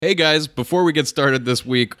Hey guys, before we get started this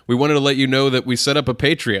week, we wanted to let you know that we set up a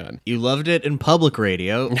Patreon. You loved it in public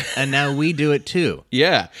radio, and now we do it too.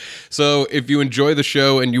 Yeah. So if you enjoy the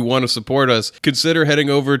show and you want to support us, consider heading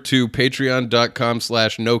over to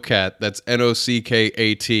patreon.com/nocat. That's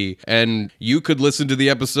NOCKAT. And you could listen to the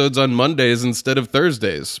episodes on Mondays instead of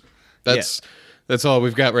Thursdays. That's all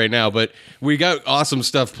we've got right now, but we got awesome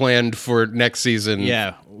stuff planned for next season.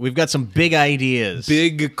 Yeah, we've got some big ideas.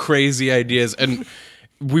 Big, crazy ideas. And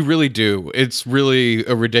we really do. It's really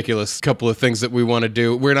a ridiculous couple of things that we want to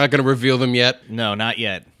do. We're not going to reveal them yet. No, not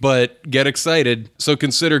yet. But get excited. So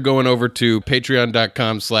consider going over to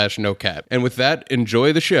patreon.com/nocat. And with that,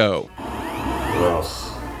 enjoy the show.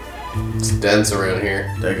 Gross. It's dense around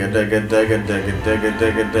here. Digga, digga, digga, digga, digga,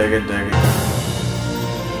 digga, digga, digga.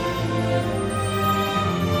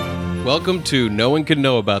 Welcome to No One Can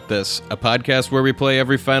Know About This, a podcast where we play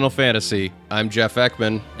every Final Fantasy. I'm Jeff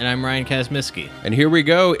Ekman. And I'm Ryan Kazmiski. And here we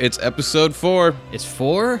go. It's episode 4. It's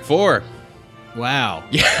 4? 4. Wow.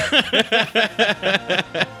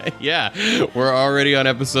 Yeah, we're already on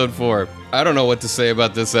episode 4. I don't know what to say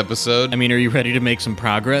about this episode. I mean, are you ready to make some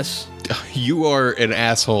progress? You are an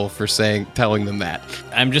asshole for telling them that.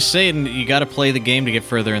 I'm just saying, you gotta play the game to get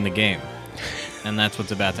further in the game. And that's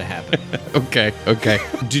what's about to happen. Okay.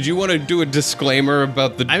 Did you want to do a disclaimer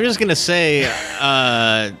about the... I'm just gonna say,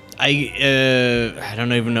 I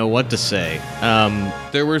don't even know what to say.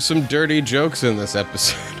 There were some dirty jokes in this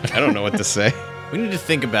episode. I don't know what to say. We need to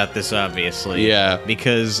think about this, obviously. Yeah.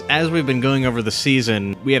 Because as we've been going over the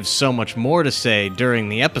season, we have so much more to say during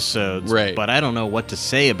the episodes. Right. But I don't know what to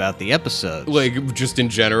say about the episodes. Like, just in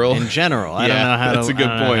general? In general. I Yeah, don't know how that's a good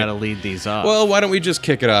point. how to lead these off. Well, why don't we just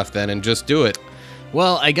kick it off then and just do it?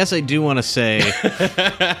 Well, I guess I do want to say,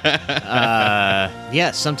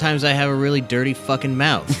 yeah, sometimes I have a really dirty fucking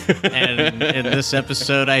mouth. And in this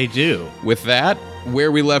episode, I do. With that, where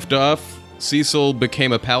we left off, Cecil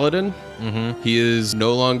became a paladin. Mm-hmm. He is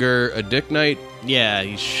no longer a Dick Knight. Yeah,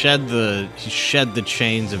 he shed the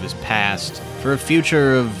chains of his past for a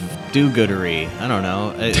future of do-goodery. I don't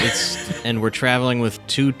know. And we're traveling with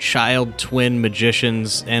 2 child twin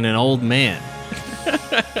magicians and an old man.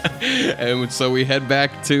 And so we head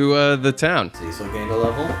back to the town. Cecil gained a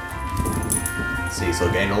level.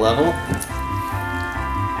 Cecil gained a level.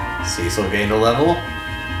 Cecil gained a level.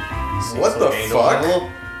 What the fuck?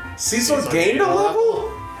 Cecil gained a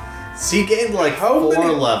level? He gained like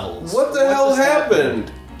 4 levels. What the hell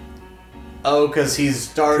happened? Oh, because he's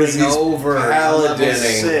starting 'Cause he's over level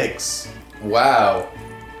paladining. 6. Wow.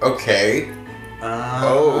 Okay.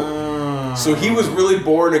 So he was really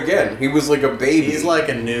born again. He was like a baby. He's like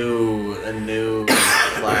a new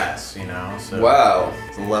class, you know? So Wow.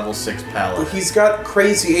 it's a level 6 paladin. But he's got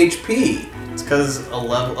crazy HP. It's because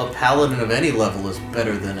a paladin of any level is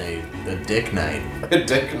better than a Dick Knight. A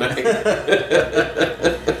Dick Knight.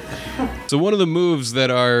 So one of the moves that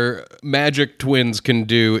our magic twins can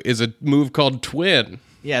do is a move called Twin.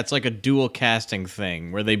 Yeah, it's like a dual casting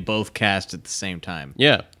thing where they both cast at the same time.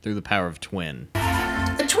 Yeah. Through the power of Twin.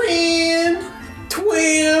 A twin!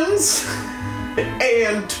 Twins!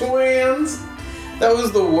 And twins! That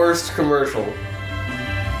was the worst commercial.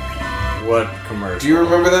 What commercial? Do you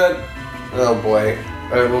remember that? Oh boy.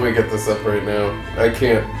 Alright, let me get this up right now. I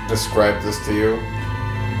can't describe this to you.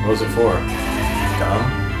 What was it for?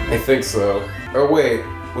 Gum? I think so. Oh wait,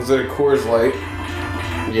 was it a Coors Light?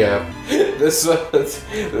 Yeah. This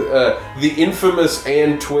the infamous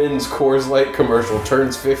and Twins Coors Light commercial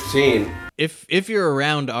turns 15. If you're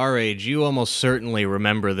around our age, you almost certainly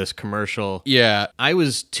remember this commercial. Yeah. I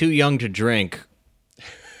was too young to drink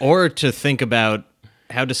or to think about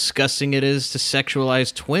how disgusting it is to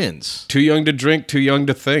sexualize twins. Too young to drink, too young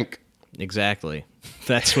to think. Exactly.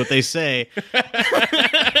 That's what they say.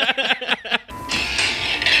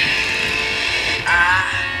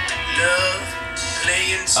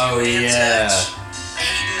 Oh yeah.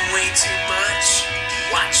 Eating way too much,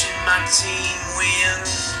 watching my team win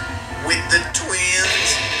with the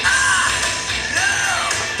twins.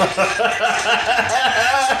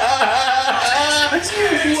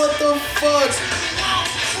 What the fuck?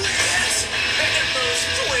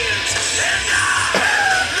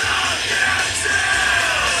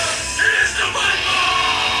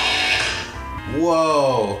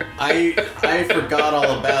 Whoa! I forgot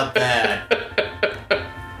all about that.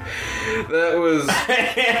 That was the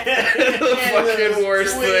fucking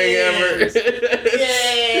worst thing ever.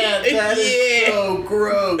 Yeah, that is so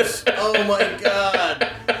gross. Oh my god.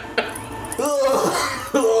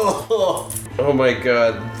 Oh my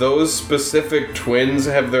god, those specific twins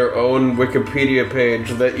have their own Wikipedia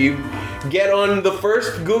page that you get on the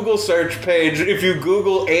first Google search page if you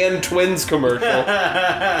Google "and twins" commercial.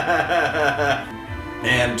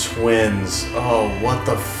 And twins. Oh, what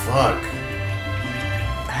the fuck?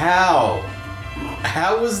 How?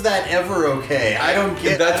 How was that ever okay? I don't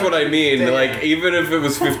get. That's what I mean. understand. Like, even if it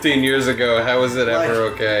was 15 years ago, how is it ever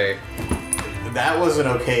okay? That wasn't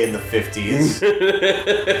okay in the 50s.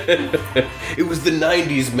 It was the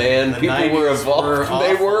 90s, man. The People 90s were evolved. were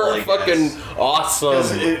They awful, were I fucking guess. awesome.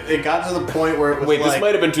 Because it got to the point where it was Wait, like... this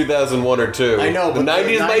might have been 2001 or 2. I know, the but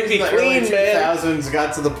 90s might be the clean, early man. 2000s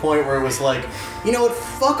got to the point where it was like, you know what,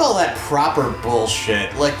 fuck all that proper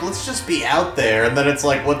bullshit. Like, let's just be out there. And then it's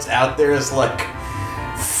like, what's out there is like...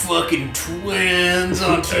 fucking twins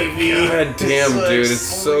on TV. God damn, like dude, it's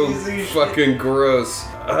so sleazy shit. fucking gross.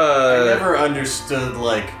 I never understood,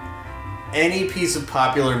 like, any piece of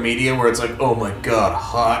popular media where it's like, oh my god,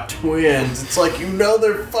 hot twins. It's like, you know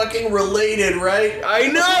they're fucking related, right? I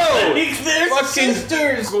know! They're Fucking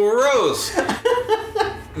sisters! gross.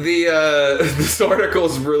 This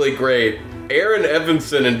article's really great. Aaron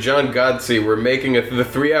Evanson and John Godsey were making the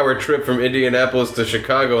 3-hour trip from Indianapolis to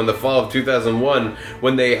Chicago in the fall of 2001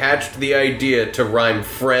 when they hatched the idea to rhyme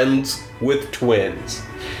friends with twins.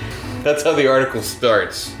 That's how the article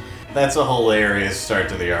starts. That's a hilarious start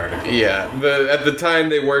to the article. Yeah, at the time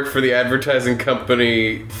they worked for the advertising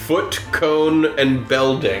company Foot, Cone, and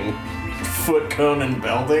Belding. Foot, cone, and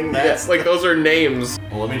belding? That's... Yes, like those are names.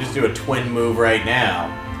 Well, let me just do a twin move right now.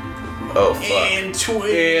 Oh, fuck. And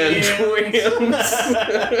twins! And twins.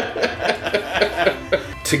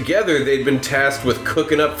 Together, they'd been tasked with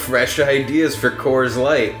cooking up fresh ideas for Coors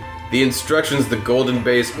Light. The instructions the Golden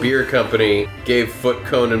Base Beer Company gave Foot,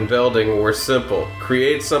 Cone, and Belding were simple.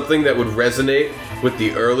 Create something that would resonate with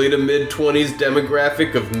the early to mid-20s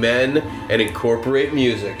demographic of men and incorporate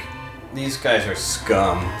music. These guys are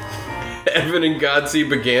scum. Evan and Godsey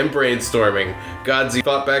began brainstorming. Godsey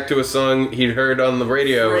thought back to a song he'd heard on the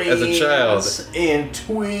radio as a child. Friends and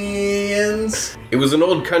twins. It was an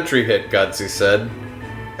old country hit, Godsey said.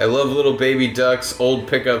 I love little baby ducks, old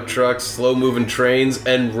pickup trucks, slow-moving trains,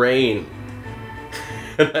 and rain.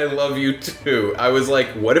 And I love you too. I was like,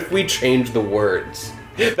 what if we change the words?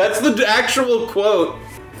 That's the actual quote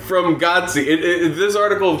from Godsey. This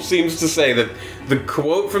article seems to say that the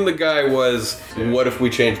quote from the guy was, what if we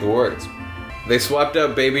change the words? They swapped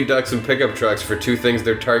out baby ducks and pickup trucks for two things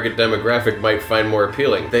their target demographic might find more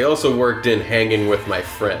appealing. They also worked in hanging with my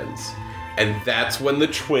friends. And that's when the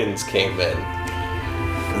twins came in.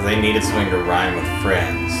 Because they needed something to rhyme with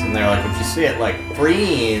friends. And they're like, if you say it like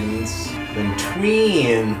friends, then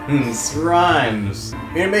twins rhymes.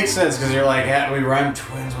 I mean, it makes sense because you're like, yeah, we rhyme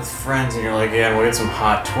twins with friends. And you're like, yeah, we'll get some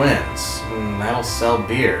hot twins. And that'll sell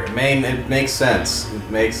beer. It makes sense.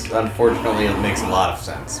 Unfortunately, it makes a lot of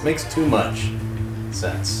sense. It makes too much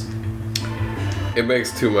sense. It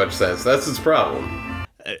makes too much sense. That's its problem.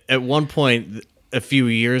 At one point, a few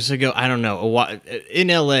years ago, I don't know, in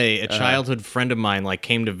LA, a childhood friend of mine like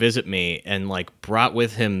came to visit me and like brought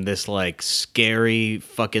with him this like scary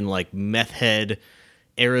fucking like meth head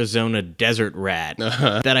Arizona desert rat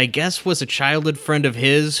that I guess was a childhood friend of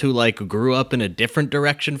his who like grew up in a different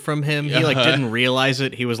direction from him. He like didn't realize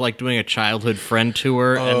it. He was like doing a childhood friend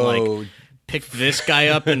tour and like picked this guy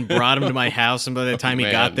up and brought him to my house, and by the time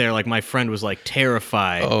he got there, like my friend was like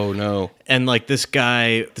terrified. Oh no. And like this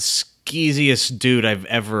guy, the skeeziest dude I've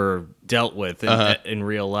ever dealt with in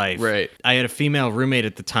real life. Right. I had a female roommate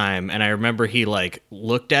at the time, and I remember he like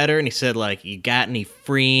looked at her and he said like, "You got any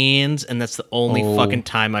friends?" And that's the only fucking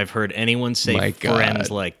time I've heard anyone say My friends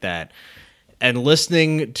God. like that. And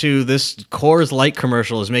listening to this Coors Light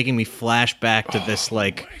commercial is making me flash back to this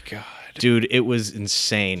like, God. dude, it was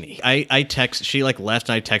insane. She like left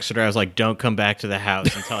and I texted her. I was like, don't come back to the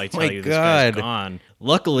house until I tell you this guy's God. gone.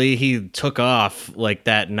 Luckily, he took off like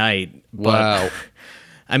that night. But, Wow.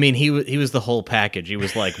 I mean, he was the whole package. He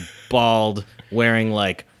was like bald, wearing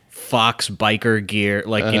like Fox biker gear,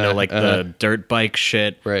 like, you know, like the dirt bike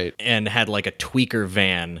shit. Right. And had like a tweaker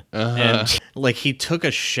van. And like he took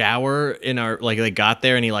a shower in our, like they got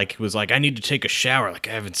there and he like was like, I need to take a shower. Like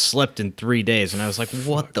I haven't slept in 3 days. And I was like,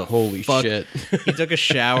 what the Holy fuck? shit. He took a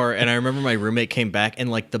shower and I remember my roommate came back and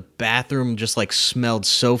like the bathroom just like smelled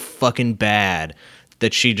so fucking bad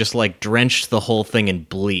that she just like drenched the whole thing in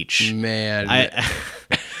bleach. Man.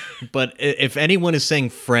 But if anyone is saying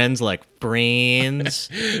friends like friends,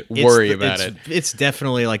 Worry about it. It's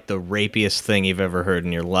definitely like the rapiest thing you've ever heard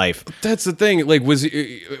in your life. That's the thing. Like,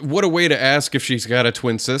 what a way to ask if she's got a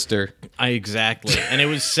twin sister. Exactly. And it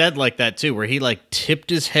was said like that too, where he like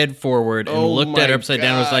tipped his head forward and Oh looked at her my upside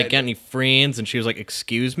down and was like, God. got any friends? And she was like,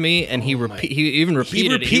 excuse me. And he even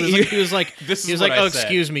repeated it. He was like, This is he was what like, I oh, said.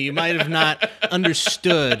 excuse me, you might have not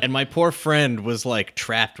understood. And my poor friend was like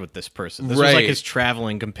trapped with this person. This was Right. like his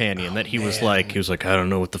traveling companion that he was like, I don't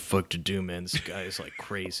know what the fuck to do, man. This guy is like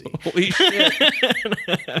crazy. Holy shit.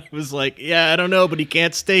 I was like, yeah, I don't know, but he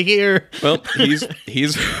can't stay here. Well, he's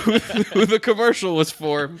who the commercial was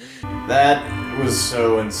for. That was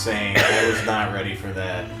so insane. I was not ready for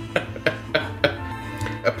that.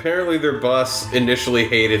 Apparently, their boss initially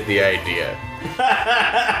hated the idea.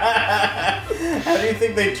 How do you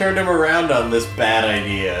think they turned him around on this bad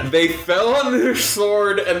idea? They fell on their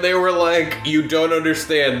sword and they were like, "You don't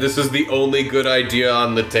understand. This is the only good idea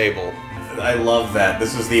on the table." I love that.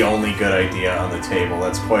 This is the only good idea on the table.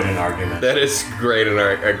 That's quite an argument. That is great,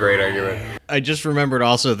 a great argument. I just remembered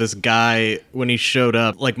also this guy when he showed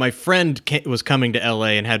up. Like my friend was coming to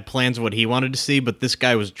LA and had plans of what he wanted to see, but this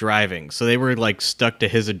guy was driving, so they were like stuck to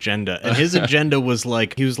his agenda. And his agenda was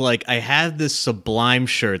like, he was like, I had this Sublime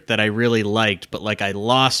shirt that I really liked, but like I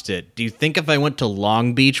lost it. Do you think if I went to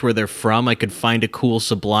Long Beach, where they're from, I could find a cool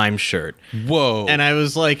Sublime shirt? Whoa. And I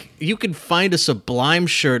was like, you could find a Sublime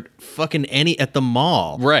shirt fucking at the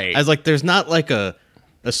mall. Right. I was like, there's not like a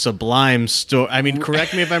Sublime store. I mean,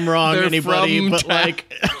 correct me if I'm wrong, They're anybody, from but town.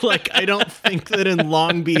 like I don't think that in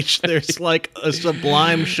Long Beach there's like a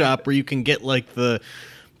Sublime shop where you can get like the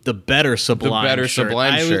better Sublime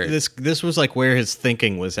shirt. This was like where his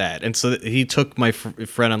thinking was at. And so he took my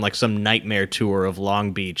friend on like some nightmare tour of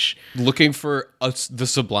Long Beach. Looking for the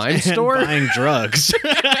Sublime And store? buying drugs.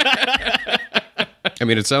 I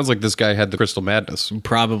mean, it sounds like this guy had the crystal madness.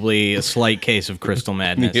 Probably a slight case of crystal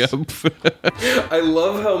madness. Yep. I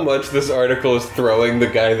love how much this article is throwing the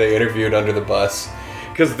guy they interviewed under the bus,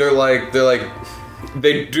 because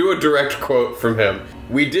they do a direct quote from him.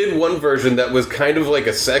 We did one version that was kind of like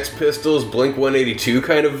a Sex Pistols, Blink-182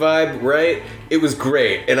 kind of vibe, right? It was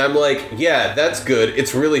great, and I'm like, yeah, that's good.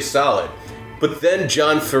 It's really solid. But then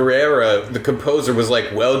John Ferreira, the composer, was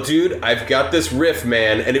like, well, dude, I've got this riff,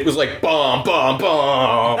 man. And it was like, bomb, bomb,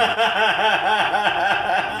 bomb.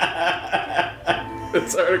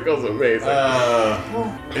 This article's amazing.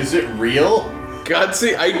 Is it real? God,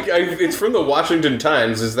 see, it's from the Washington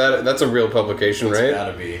Times. That's a real publication, It's right?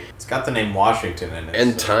 gotta be. It's got the name Washington in it.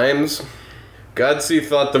 And Times. Godsey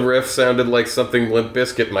thought the riff sounded like something Limp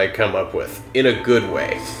Bizkit might come up with, in a good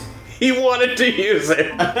way. He wanted to use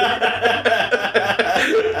it.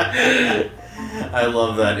 I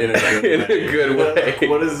love that in a good In way. a good way.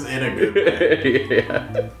 What is in a good way?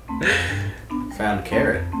 Yeah. Found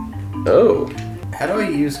carrot. Oh. How do I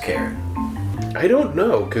use carrot? I don't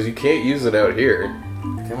know, because you can't use it out here.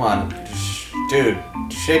 Come on. Dude,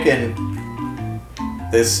 chicken.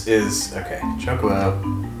 This is... Okay, chocobo.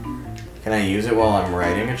 Can I use it while I'm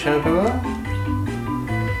writing a chocobo?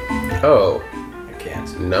 Oh. I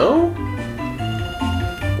can't. No?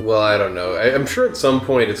 Well, I don't know. I'm sure at some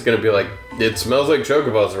point it's going to be like, it smells like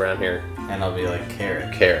chocobos around here. And I'll be like,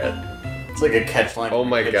 carrot. Carrot. It's like a catchline. Oh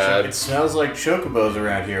my God. It smells like chocobos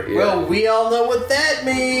around here. Yeah. Well, we all know what that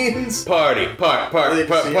means. Party. Party.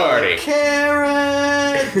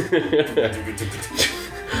 Carrot.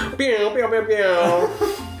 Pew, pew, pew, pew.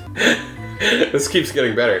 This keeps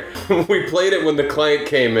getting better. We played it when the client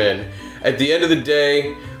came in. At the end of the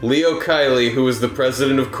day, Leo Kiley, who was the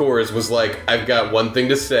president of Coors, was like, I've got one thing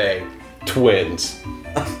to say. Twins.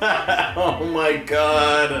 Oh my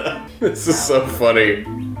god. This is so funny.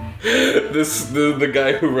 The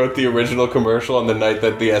guy who wrote the original commercial on the night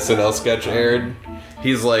that the SNL sketch aired,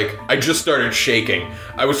 he's like, I just started shaking.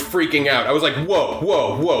 I was freaking out. I was like,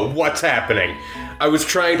 whoa, what's happening? I was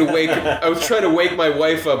trying to wake my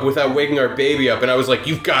wife up without waking our baby up, and I was like,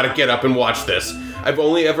 you've got to get up and watch this. I've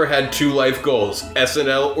only ever had 2 life goals,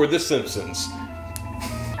 SNL or The Simpsons.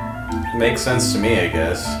 Makes sense to me, I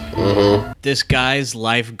guess. This guy's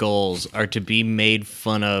life goals are to be made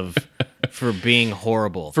fun of for being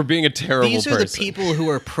horrible. For being a terrible These are person. the people who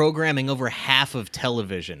are programming over half of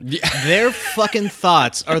television. Their fucking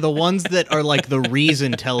thoughts are the ones that are like the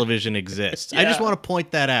reason television exists. I just want to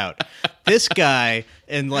point that out. This guy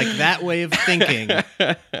and like that way of thinking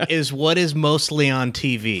is what is mostly on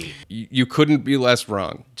TV. You couldn't be less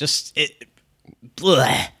wrong. Just it.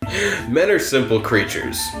 Bleh. Men are simple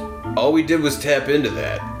creatures. All we did was tap into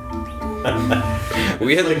that.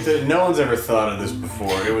 We had No one's ever thought of this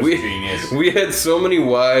before. It was genius. We had so many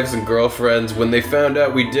wives and girlfriends, when they found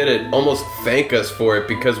out we did it, almost thank us for it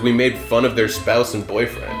because we made fun of their spouse and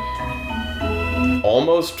boyfriend.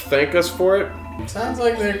 Almost thank us for it? Sounds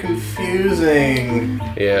like they're confusing.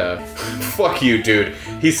 Yeah. Fuck you, dude.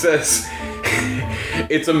 He says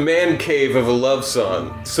it's a man cave of a love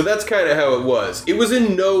song. So that's kind of how it was. It was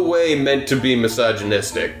in no way meant to be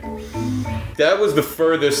misogynistic. That was the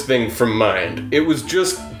furthest thing from mind. It was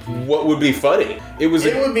just what would be funny. It would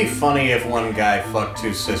be funny if one guy fucked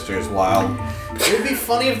two sisters while... It would be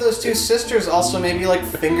funny if those two sisters also maybe, like,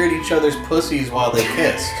 fingered each other's pussies while they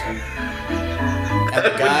kissed. And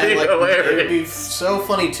the guy, like, it would be so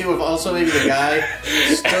funny, too, if also maybe the guy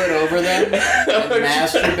stood over them and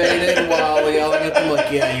masturbated while yelling at them,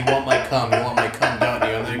 like, yeah, you want my cum, don't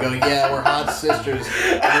you? And they go, yeah, we're hot sisters,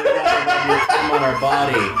 and we want your cum on our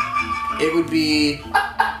body. It would be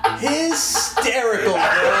hysterical,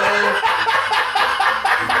 bro.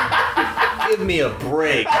 Give me a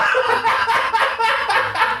break.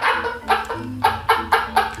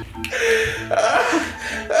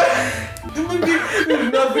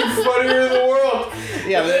 There's nothing funnier in the world.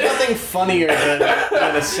 Yeah, there's nothing funnier than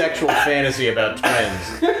a sexual fantasy about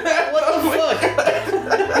twins. What the fuck?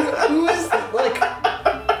 Who is that? Like...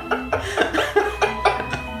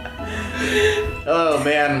 Oh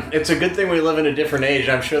man, it's a good thing we live in a different age.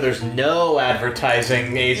 I'm sure there's no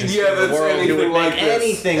advertising agency in the world who would make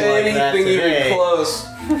anything like that today. Even close.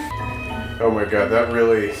 Oh my god, that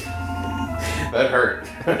hurt.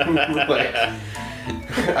 Like,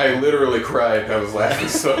 I literally cried. I was laughing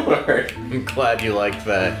so hard. I'm glad you liked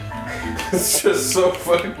that. It's just so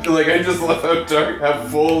funny. Like, I just love how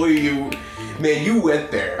fully you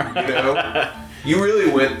went there, you know? You really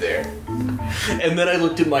went there. And then I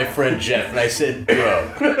looked at my friend Jeff and I said,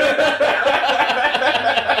 bro.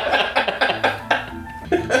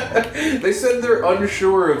 They said they're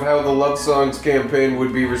unsure of how the Love Songs campaign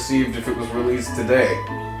would be received if it was released today.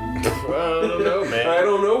 I don't know, man. I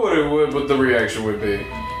don't know what the reaction would be.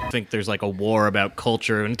 I think there's like a war about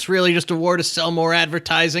culture, and it's really just a war to sell more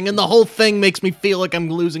advertising, and the whole thing makes me feel like I'm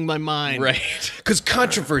losing my mind. Right. Because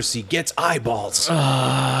controversy gets eyeballs.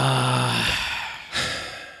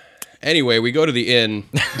 Anyway, we go to the inn.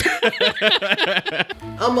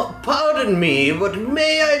 Pardon me, but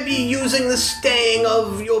may I be using the staying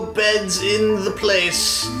of your beds in the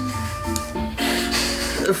place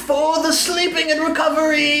for the sleeping and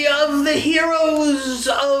recovery of the heroes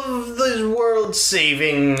of the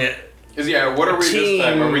world-saving What are we team. this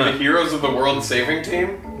time? Are we the heroes of the world-saving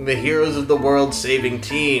team? The heroes of the world-saving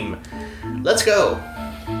team. Let's go.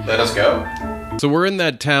 Let us go. So we're in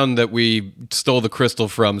that town that we stole the crystal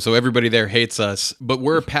from, so everybody there hates us. But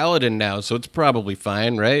we're a paladin now, so it's probably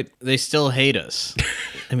fine, right? They still hate us.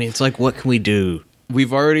 I mean, it's like, what can we do?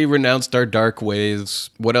 We've already renounced our dark ways.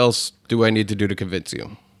 What else do I need to do to convince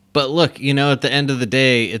you? But look, you know, at the end of the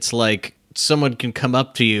day, it's like someone can come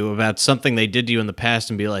up to you about something they did to you in the past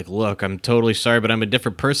and be like, look, I'm totally sorry, but I'm a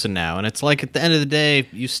different person now. And it's like, at the end of the day,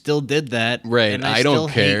 you still did that. Right, And I don't still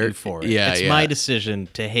hate care. you for it. Yeah, it's my decision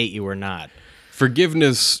to hate you or not.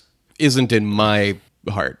 Forgiveness isn't in my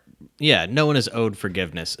heart. Yeah, no one is owed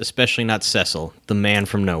forgiveness, especially not Cecil, the man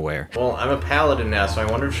from nowhere. Well, I'm a paladin now, so I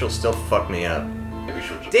wonder if she'll still fuck me up. Maybe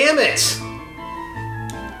she'll just Damn it!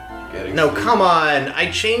 No, come on! I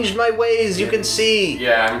changed my ways, you can see!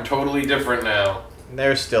 Yeah, I'm totally different now.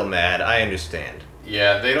 They're still mad, I understand.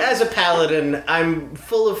 Yeah, they don't. As a paladin, I'm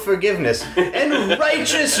full of forgiveness and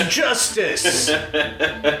righteous justice!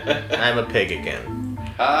 I'm a pig again.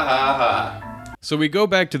 Ha ha ha. So we go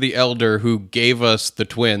back to the elder who gave us the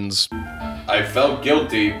twins. I felt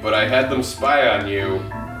guilty, but I had them spy on you.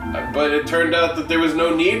 But it turned out that there was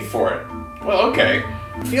no need for it. Well, okay.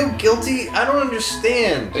 Feel guilty? I don't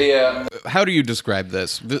understand. Yeah. How do you describe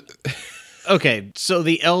this? Okay, so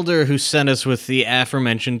the elder who sent us with the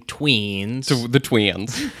aforementioned tweens. To the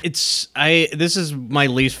twins. This is my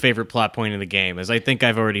least favorite plot point in the game, as I think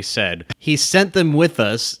I've already said. He sent them with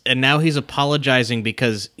us, and now he's apologizing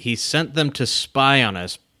because he sent them to spy on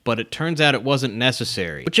us, but it turns out it wasn't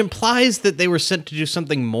necessary. Which implies that they were sent to do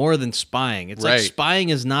something more than spying. It's like Right. spying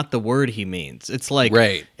is not the word he means. It's like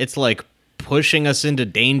Right. It's like pushing us into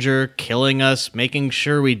danger, killing us, making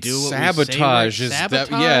sure we do what Sabotage we is say. that-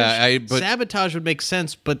 Sabotage? yeah, but- Sabotage would make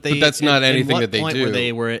sense, but that's not anything what that they point do. Where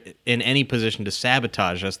they were in any position to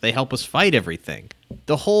sabotage us, they help us fight everything.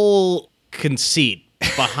 The whole conceit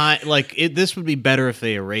behind, this would be better if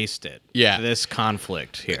they erased it. Yeah. This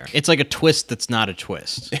conflict here. It's like a twist that's not a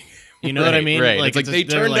twist. You know what I mean? Right. It's like they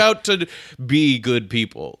turned out to be good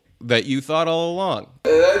people. that you thought all along.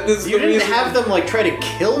 This is You the didn't reason- have them like try to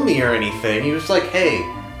kill me or anything. You was like, hey,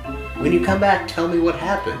 when you come back, tell me what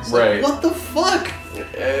happens. Like, Right. what the fuck?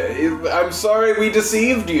 I'm sorry we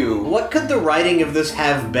deceived you. What could the writing of this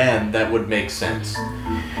have been that would make sense?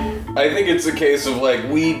 I think it's a case of like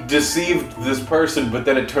we deceived this person, but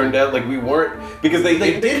then it turned out like we weren't because they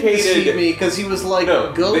They did indicated deceive me because he was like,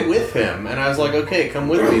 No, go they- with him. And I was like, okay, come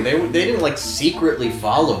with me. They didn't like secretly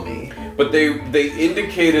follow me. But they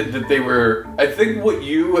indicated that they were. I think what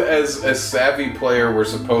you as a savvy player were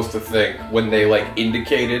supposed to think when they like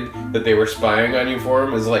indicated that they were spying on you for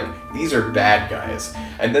him is like these are bad guys,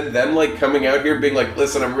 and then them like coming out here being like,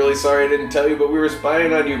 listen, I'm really sorry I didn't tell you, but we were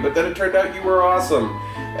spying on you. But then it turned out you were awesome,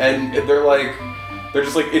 and they're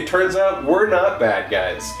just like it turns out we're not bad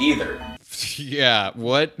guys either. Yeah,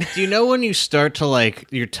 what? Do you know when you start to like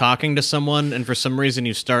you're talking to someone and for some reason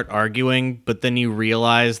you start arguing, but then you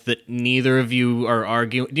realize that neither of you are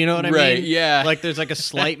arguing? Do you know what I Right, mean? yeah. Like there's like a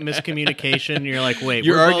slight miscommunication. And you're like, wait,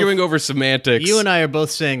 You're we're arguing both, over semantics. You and I are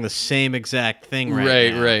both saying the same exact thing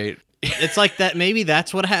right now. Right. It's like that. Maybe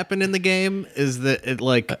that's what happened in the game. Is that it?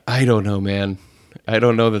 Like I don't know, man. I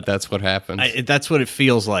don't know that that's what happened. that's what it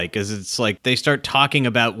feels like. Is it's like they start talking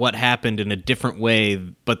about what happened in a different way,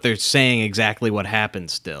 but they're saying exactly what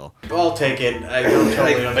happened still. I'll take it. I don't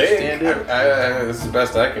totally understand it. This is the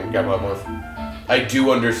best I can come up with. I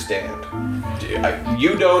do understand.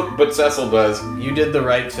 You don't, but Cecil does. You did the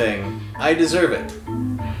right thing. I deserve it.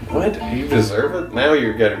 What? You deserve it? Now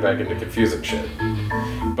you're getting back into confusing shit.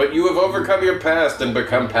 But you have overcome your past and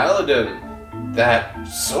become paladin. That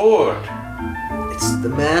sword. It's the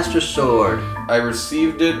Master Sword. I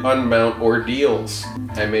received it on Mount Ordeals.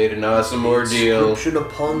 I made an awesome ordeal. Inscription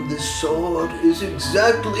upon this sword is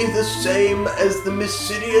exactly the same as the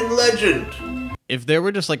Mysidian legend. If there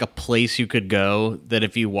were just like a place you could go that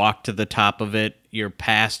if you walked to the top of it, your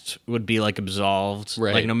past would be like absolved,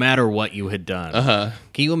 Right. like no matter what you had done. Uh-huh.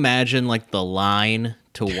 Can you imagine like the line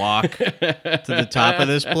to walk to the top of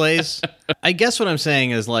this place? I guess what I'm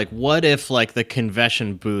saying is like, what if like the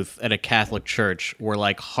confession booth at a Catholic church were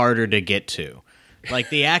like harder to get to?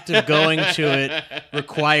 Like the act of going to it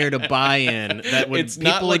required a buy-in that would It's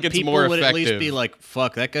not like it's people more would at least effective. be like,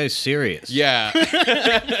 "Fuck, that guy's serious." Yeah.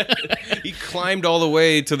 He climbed all the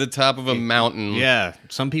way to the top of a mountain. Yeah,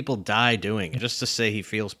 some people die doing it just to say he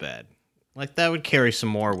feels bad. Like that would carry some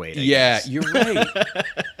more weight. I Yeah, guess. you're right.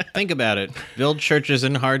 Think about it. Build churches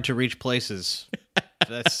in hard to reach places.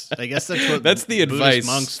 I guess that's what That's the Buddhist advice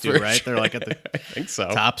monks do, for right? sure. They're like at the I think so.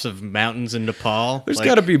 tops of mountains in Nepal. There's Like,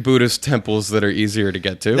 got to be Buddhist temples that are easier to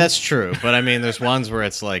get to. That's true, but I mean, there's ones where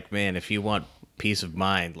it's like, man, if you want peace of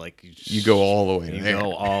mind, like you go all the way you there.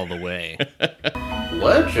 go all the way.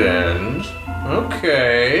 Legend?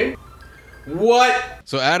 Okay. What?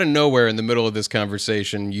 So out of nowhere in the middle of this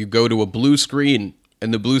conversation, you go to a blue screen,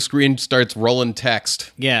 and the blue screen starts rolling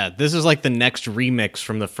text. Yeah, this is like the next remix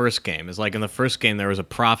from the first game. It's like in the first game there was a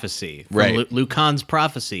prophecy, from Right. Liu Kang's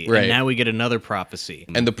prophecy, Right. and now we get another prophecy.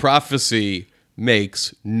 And the prophecy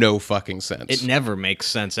makes no fucking sense. It never makes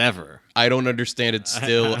sense ever. I don't understand it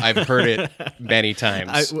still. I've heard it many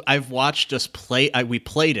times. I've watched us play. We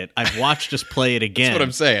played it. I've watched us play it again. That's what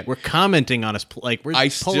I'm saying. We're commenting on us. Like we're I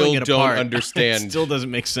pulling still it don't apart. understand. It still doesn't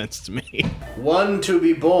make sense to me. One to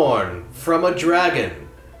be born from a dragon,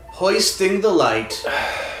 hoisting the light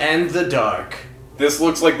and the dark, This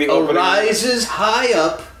looks like the opening. arises high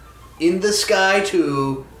up in the sky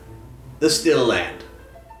to the still land,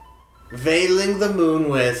 veiling the moon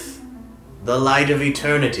with the light of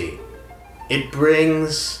eternity. It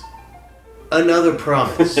brings another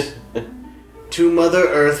promise to Mother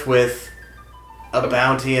Earth with a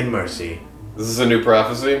bounty and mercy. This is a new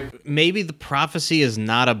prophecy. Maybe the prophecy is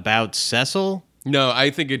not about Cecil. No, I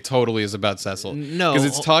think it totally is about Cecil. No. Because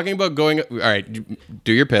it's talking about going... All right,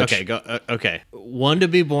 do your pitch. Okay, go. Okay, one to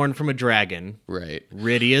be born from a dragon. Right.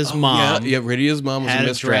 Rydia's mom Yeah, Rydia's mom was had a a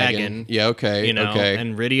Mist Dragon. dragon, Yeah, okay, you know, okay.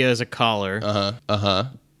 and Rydia is a collar.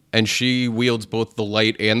 And she wields both the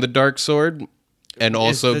light and the dark sword, and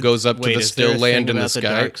also the- goes up wait, to the is there still a land thing in the about the sky.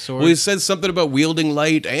 dark sword? Well, it says something about wielding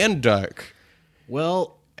light and dark.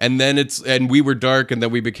 Well, And then we were dark, and then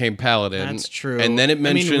we became paladin. that's true. And then it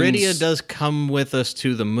mentions... I mean, Rydia does come with us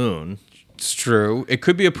to the moon. It's true. It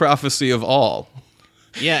could be a prophecy of all.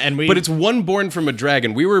 Yeah, and we. But it's one born from a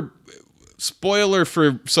dragon. We were... Spoiler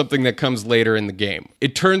for something that comes later in the game.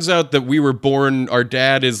 It turns out that we were born... Our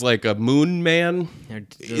dad is like a moon man.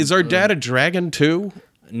 Is our dad a dragon too?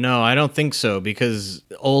 No, I don't think so, because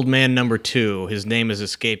old man number 2, his name is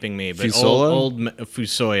escaping me, but Fusola? old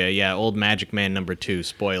Fusoya, yeah, old magic man number 2,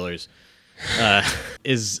 spoilers.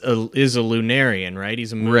 is a Lunarian, right?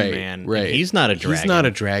 He's a moon man. Right. And he's not a dragon. He's not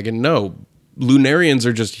a dragon. No, Lunarians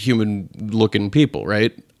are just human-looking people,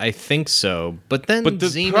 right? I think so. But then But the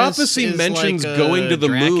Zemus prophecy is mentions like a going to the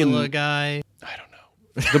Dracula moon. guy. I don't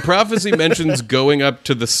know. The prophecy mentions going up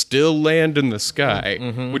to the still land in the sky,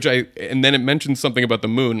 and then it mentions something about the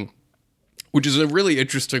moon, which is a really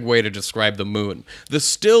interesting way to describe the moon. The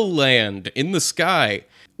still land in the sky,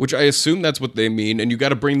 which I assume that's what they mean, and you got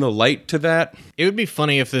to bring the light to that. It would be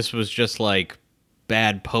funny if this was just like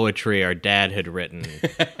bad poetry our dad had written.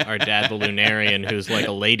 Our dad, the Lunarian, who's like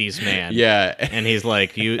a ladies' man. Yeah. And he's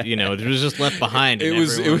like, it was just left behind. And It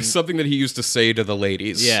was everyone- something that he used to say to the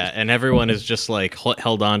ladies. Yeah, and everyone is just like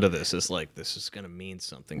held on to this. It's like, this is going to mean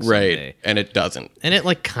something someday. Right. And it doesn't. And it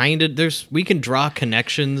like kind of, we can draw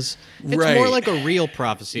connections. It's Right. more like a real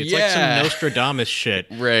prophecy. It's like Yeah. some Nostradamus shit.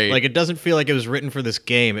 Right. Like it doesn't feel like it was written for this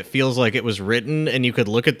game. It feels like it was written and you could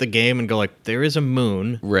look at the game and go like, there is a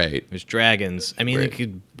moon. Right. There's dragons. I mean, Right. you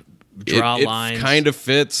could draw it lines. kind of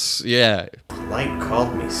fits. Yeah. Light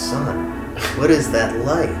called me son. What is that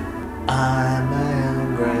light? I'm my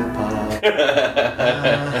own grandpa.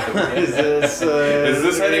 Is Is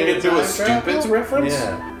this heading into a time Stupids travel? reference?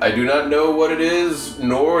 Yeah. I do not know what it is,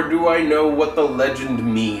 nor do I know what the legend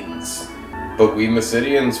means. But we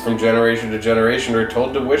Mysidians from generation to generation are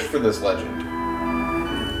told to wish for this legend.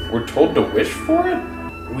 We're told to wish for it?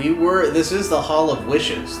 This is the Hall of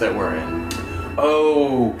Wishes that we're in.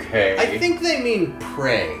 Okay. I think they mean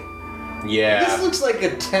pray. Yeah. This looks like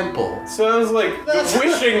a temple. Sounds like That's- the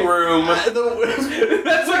wishing room. That's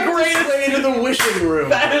That's the greatest. way to the wishing room.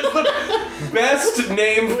 That is the best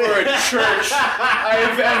name for a church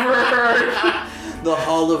I've ever heard. The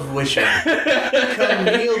Hall of Wishing. Come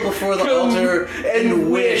kneel before the altar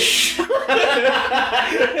and wish.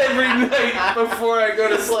 Every night before I go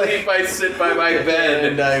to sleep, I sit by my bed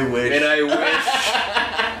And I wish. and I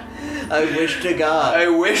wish. I wish to God. I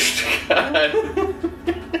wish to God.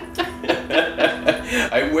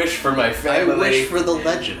 I wish for my I family. wish for the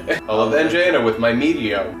legend. I'll avenge Anna with my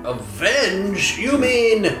meteor. Avenge? You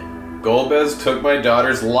mean? Golbez took my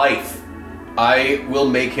daughter's life. I will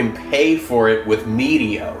make him pay for it with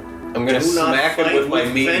meteor. I'm gonna Do not smack him fight with my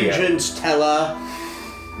meteor. vengeance, Tella.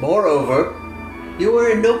 Moreover, you are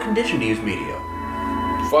in no condition to use meteor.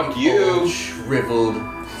 Fuck you. Old, shriveled,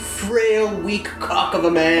 frail, weak cock of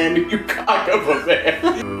a man. You cock of a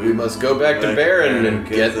man. We must go back to Baron and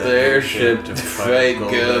get their ship to fight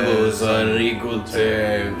Goebbels on equal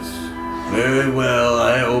terms. Very well,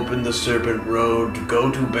 I open the Serpent Road to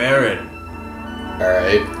go to Baron.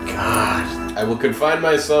 Alright. God. I will confine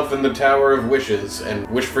myself in the Tower of Wishes and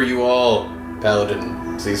wish for you all,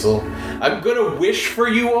 Paladin Cecil. I'm gonna wish for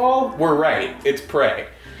you all? We're right. It's pray.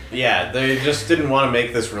 Yeah, they just didn't want to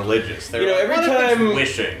make this religious. They You know, every time-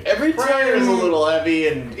 wishing. every Prayer is a time- little heavy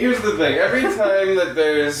and Here's the thing. Every time that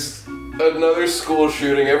there's another school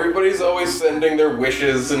shooting, everybody's always sending their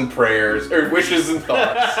wishes and prayers, or wishes and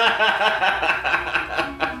thoughts.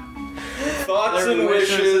 Thoughts their and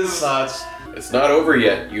wishes. thoughts. It's not over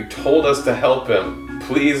yet. You told us to help him.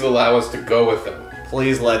 Please allow us to go with him.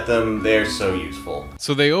 Please let them. They're so useful.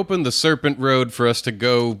 So they opened the Serpent Road for us to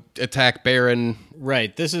go attack Baron.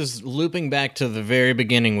 Right. This is looping back to the very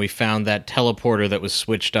beginning. We found that teleporter that was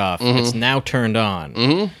switched off. It's now turned on.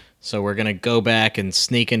 Mm-hmm. So we're going to go back and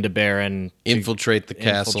sneak into Baron. Infiltrate the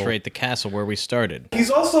castle. Infiltrate the castle where we started.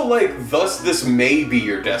 He's also like, thus this may be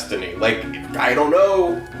your destiny. Like, I don't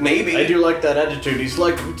know. Maybe. I do like that attitude. He's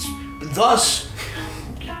like, thus,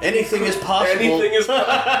 anything is possible. Anything is.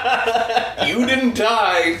 You didn't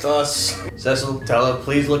die. Thus, Cecil, Tella,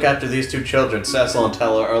 please look after these two children. Cecil and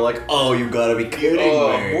Tella are like, oh, you gotta be kidding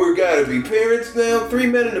me. We're gotta be parents now. 3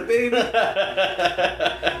 men and a baby.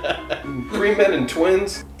 3 men and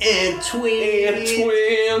twins. And And twins.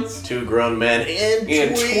 twins. 2 grown men and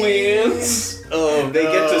And twins. Oh, They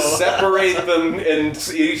get to no. separate them and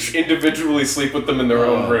each individually sleep with them in their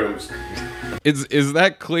own rooms. Is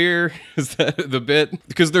that clear? Is that the bit?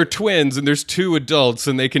 Because they're twins and there's 2 adults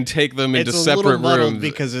and they can take them into It's a separate little muddled rooms.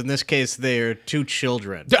 because in this case they're 2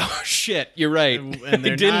 children. Oh shit! You're right. And I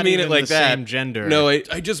they're didn't not mean it even like the that. same gender. No, I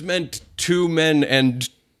just meant 2 men and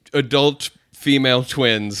adult female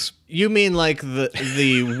twins. You mean like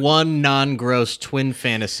the one non-gross twin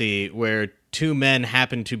fantasy where 2 men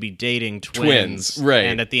happen to be dating twins, right.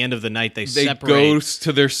 And at the end of the night they They separate. go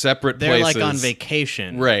to their separate They're places. like on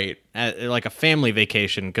vacation, Right. Like a family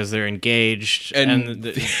vacation because they're engaged, And-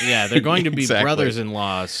 yeah, they're going to be Exactly.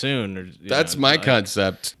 brothers-in-law soon. Or, you That's know, my like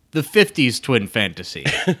concept. the '50s twin fantasy,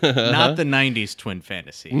 not the '90s twin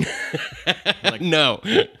fantasy. No.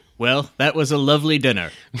 Well, that was a lovely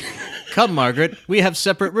dinner. Come, Margaret, we have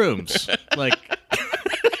separate rooms. Like,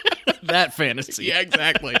 that fantasy. Yeah,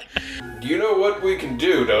 exactly. You know what we can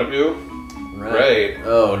do, don't you? Right.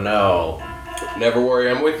 Oh, no. Never worry,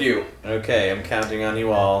 I'm with you. Okay, I'm counting on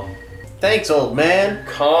you all. Thanks, old man.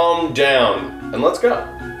 Calm down. And let's go.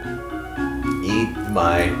 Eat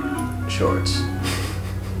my shorts.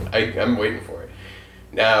 I'm waiting for it.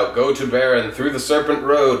 Now, go to Baron through the Serpent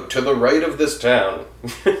Road to the right of this town.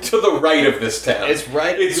 To the right of this town. It's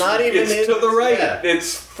right. It's not even. It's to the right. Yeah.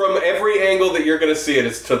 It's from every angle that you're going to see it.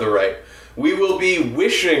 It's to the right. We will be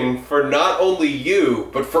wishing for not only you,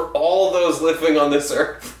 but for all those living on this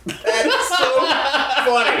earth. That is so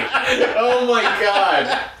funny. Oh my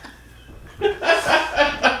god.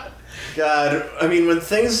 God, I mean, when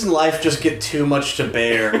things in life just get too much to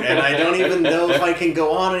bear, and I don't even know if I can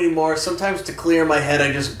go on anymore, sometimes to clear my head,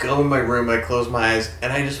 I just go in my room, I close my eyes,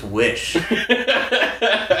 and I just wish.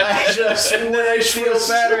 I just And then I feel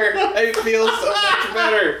better. I feel so much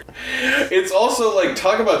better. It's also like,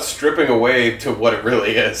 talk about stripping away to what it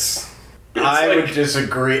really is. I would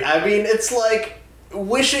disagree. I mean, it's like,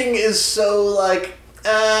 wishing is so like,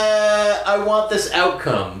 I want this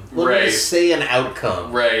outcome. Let me Right. just say an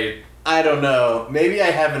outcome. Right. I don't know. Maybe I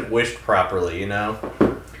haven't wished properly, you know?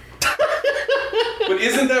 But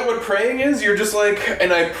isn't that what praying is? You're just like,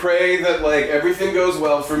 and I pray that like everything goes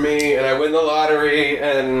well for me, and I win the lottery,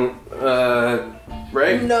 and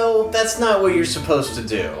right? No, that's not what you're supposed to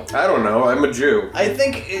do. I don't know. I'm a Jew. I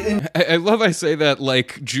think I love I say that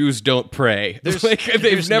like Jews don't pray. Like they've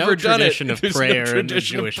There's never no done tradition it. of There's prayer no in the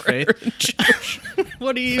tradition of Jewish prayer faith. in Jewish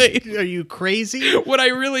What are you? faith. Are you crazy? What I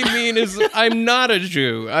really mean is I'm not a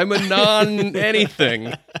Jew. I'm a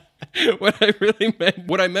non-anything. What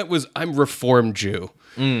I meant was I'm Reformed Jew.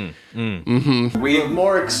 the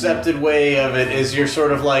more accepted way of it is you're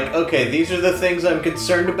sort of like, okay, these are the things I'm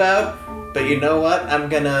concerned about, but you know what? I'm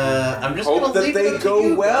just Hope gonna that leave they it up to go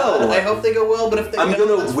you, well. God. I hope they go well, but if they I'm don't,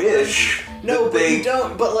 gonna that's wish. fine. No, that but they you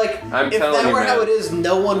don't. But like, I'm if telling that you, were how man. it is,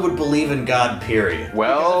 no one would believe in God. Period.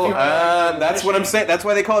 Well, Because if that's what I'm saying. That's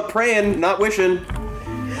why they call it praying, not wishing.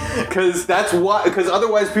 Because that's why. Because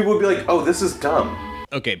otherwise, people would be like, "Oh, this is dumb."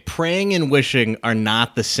 Okay, praying and wishing are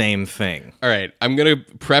not the same thing. All right, I'm going to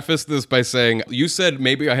preface this by saying you said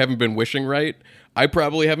maybe I haven't been wishing right. I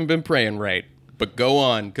probably haven't been praying right. But go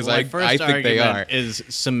on, because My I first think they are. argument is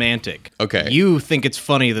semantic. Okay. You think it's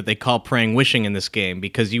funny that they call praying wishing in this game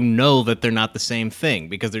because you know that they're not the same thing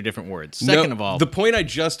because they're different words. Second No, of all, the point I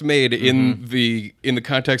just made in the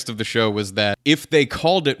context of the show was that if they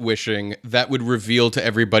called it wishing, that would reveal to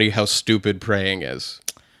everybody how stupid praying is.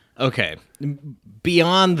 okay,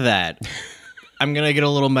 beyond that, I'm going to get a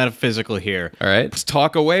little metaphysical here. All right, let's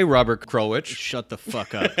talk away, Robert Krulwich. Shut the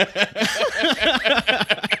fuck up.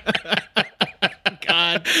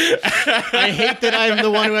 God. I hate that I'm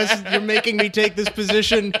the one who has. You're making me take this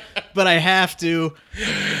position, but I have to.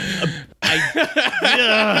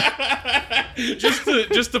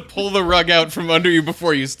 Just to pull the rug out from under you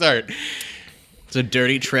before you start. It's a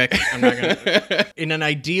dirty trick. I'm not gonna. In an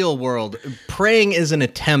ideal world, praying is an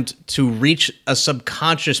attempt to reach a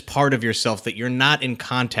subconscious part of yourself that you're not in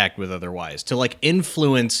contact with otherwise, to like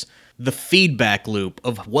influence the feedback loop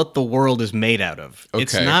of what the world is made out of.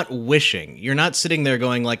 It's Okay. not wishing. You're not sitting there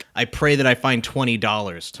going like, I pray that I find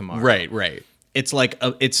 $20 tomorrow. Right. It's like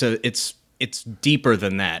it's deeper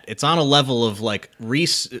than that. It's on a level of like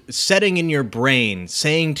setting in your brain,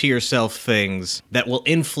 saying to yourself things that will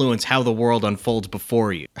influence how the world unfolds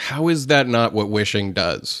before you. How is that not what wishing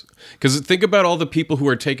does? Because think about all the people who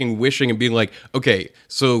are taking wishing and being like, okay,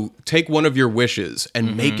 so take one of your wishes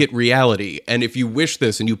and make it reality. And if you wish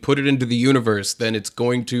this and you put it into the universe, then it's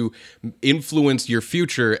going to influence your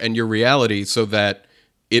future and your reality so that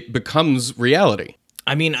it becomes reality.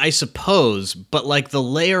 I mean, I suppose, but like the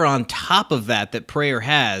layer on top of that prayer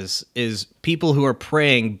has is people who are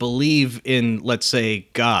praying believe in, let's say,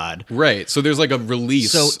 God. Right. So there's like a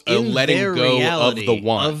release, So a in letting their go of reality, the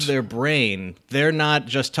want. of their brain, they're not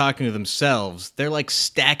just talking to themselves. They're like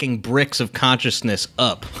stacking bricks of consciousness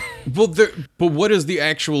up. but what is the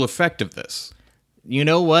actual effect of this? You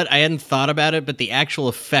know what? I hadn't thought about it, but the actual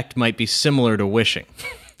effect might be similar to wishing.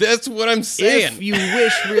 That's what I'm saying. If you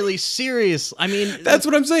wish really serious, I mean, That's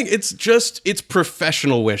what I'm saying. It's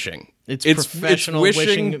professional wishing. it's professional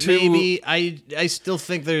wishing. Maybe I still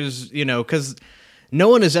think there's, because no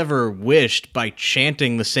one has ever wished by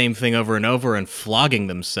chanting the same thing over and over and flogging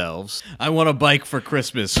themselves. I want a bike for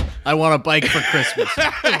Christmas. I want a bike for Christmas.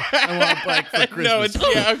 I want a bike for Christmas.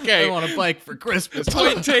 okay. I want a bike for Christmas.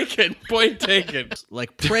 Point taken.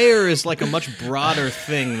 Like prayer is like a much broader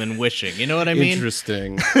thing than wishing. You know what I mean?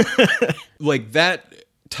 Interesting. Like that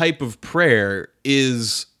type of prayer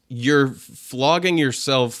is you're flogging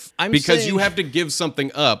yourself because you have to give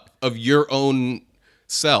something up of your own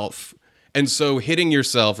self. And so hitting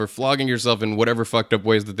yourself or flogging yourself in whatever fucked up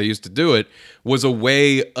ways that they used to do it was a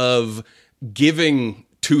way of giving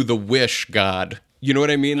to the wish god. You know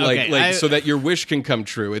what I mean? Okay, so that your wish can come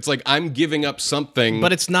true. It's like I'm giving up something,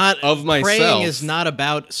 but it's not of myself. Praying is not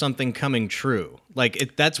about something coming true.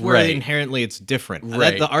 Like that's where Right. inherently it's different.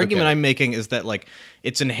 Right, The argument okay. I'm making is that like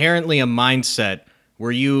it's inherently a mindset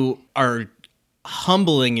where you are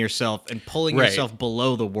humbling yourself and pulling Right. yourself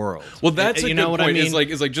below the world. Well, that's a you good know what point. I mean. Is like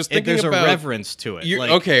just thinking there's about a reverence to it. You're-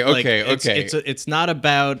 Like, okay.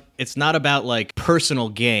 It's not about like personal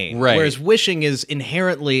gain. Right. Whereas wishing is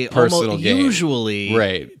inherently Personal gain. usually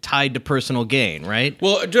Right. tied to personal gain. Right.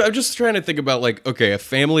 Well, I'm just trying to think about like, okay, a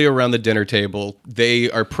family around the dinner table, they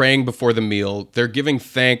are praying before the meal. They're giving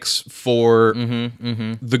thanks for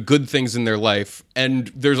the good things in their life.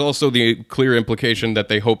 And there's also the clear implication that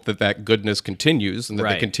they hope that that goodness continues and that they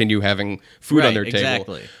Right. continue having food on Right, their table.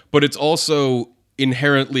 exactly. But it's also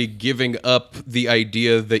inherently giving up the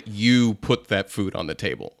idea that you put that food on the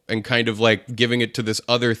table and kind of like giving it to this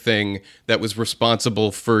other thing that was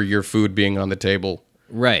responsible for your food being on the table.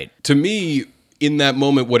 Right. To me, in that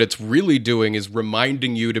moment, what it's really doing is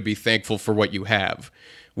reminding you to be thankful for what you have,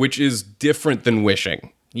 which is different than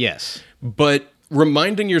wishing. Yes. But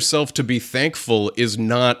reminding yourself to be thankful is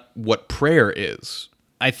not what prayer is.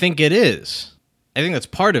 I think it is. I think that's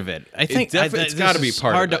part of it. I think it's gotta be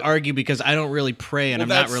part of hard it. to argue because I don't really pray and Well, I'm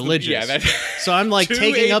not that's- religious. yeah, that- so I'm like Two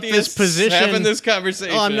taking up this atheists position. having this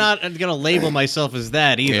conversation. Oh, I'm not going to label myself as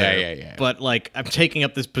that either. Yeah. But like I'm taking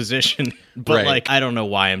up this position. But Right. like I don't know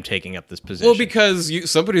why I'm taking up this position. Well, because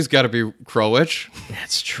somebody's got to be Crowwitch.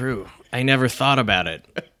 that's true. I never thought about it.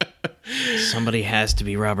 Somebody has to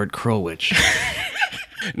be Robert Krulwich.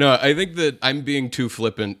 No, I think that I'm being too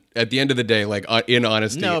flippant. At the end of the day, like in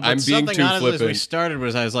honesty, No, but I'm being something too honestly as we flippant. started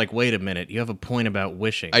was I was like, wait a minute, you have a point about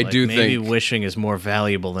wishing. I do maybe think- wishing is more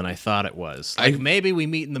valuable than I thought it was. Like maybe we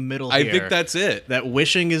meet in the middle I here. think that's it. That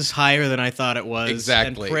wishing is higher than I thought it was.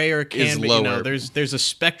 Exactly. And prayer Is can be, lower. there's a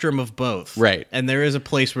spectrum of both. Right. And there is a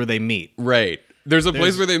place where they meet. Right. There's a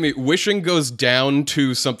place where they meet. Wishing goes down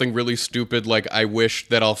to something really stupid like, I wish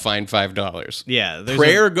that I'll find $5. Yeah. There's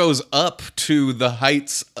Prayer goes up to the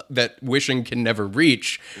heights that wishing can never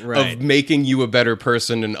reach Right. of making you a better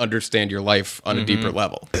person and understand your life on a deeper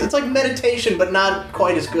level. It's like meditation, but not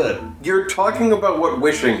quite as good. You're talking about what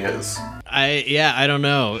wishing is. I don't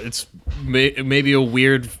know. It's maybe a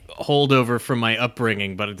weird holdover from my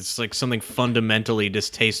upbringing, but it's like something fundamentally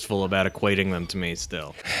distasteful about equating them to me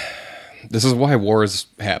still. This is why wars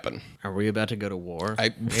happen. Are we about to go to war?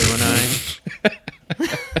 I- You and I?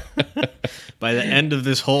 By the end of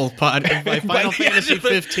this whole by Final Fantasy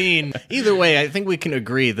 15. Either way, I think we can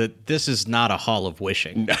agree that this is not a hall of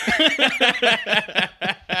wishing. We're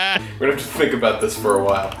gonna have to think about this for a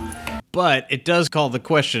while. But it does call the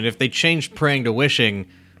question, if they changed praying to wishing,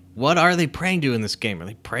 what are they praying to in this game? Are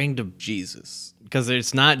they praying to Jesus. because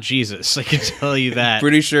it's not Jesus, I can tell you that.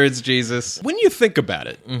 Pretty sure it's Jesus. When you think about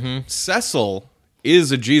it, Cecil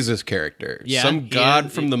is a Jesus character. Yeah, Some he god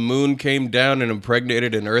is. from the moon came down and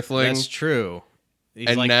impregnated an earthling. That's true. He's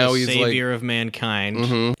And like now the he's savior of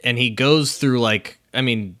mankind. And he goes through like, I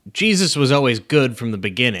mean, Jesus was always good from the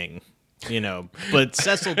beginning, but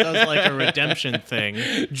Cecil does like a redemption thing.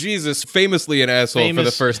 Jesus, famously an asshole for the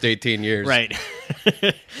Famous- first 18 years. Right.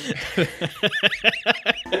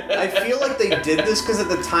 I feel like they did this because at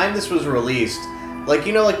the time this was released, like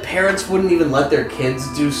parents wouldn't even let their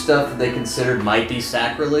kids do stuff that they considered might be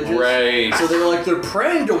sacrilegious. Right. So they were like, they're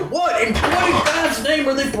praying to what? In what God's name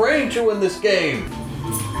are they praying to in this game?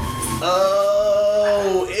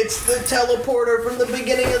 Oh, it's the teleporter from the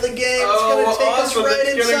beginning of the game. It's gonna take us right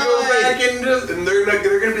It's inside. gonna go back into, and they're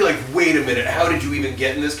gonna be like, wait a minute, how did you even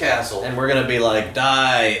get in this castle? And we're gonna be like,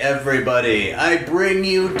 die, everybody. I bring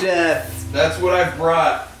you death. That's what I've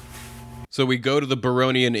brought. So we go to the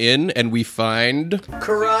Baronian Inn and we find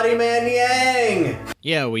Karate Man Yang.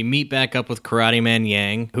 Yeah, we meet back up with Karate Man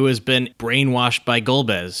Yang, who has been brainwashed by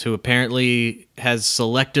Golbez, who apparently has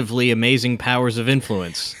selectively amazing powers of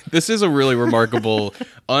influence. this is a really remarkable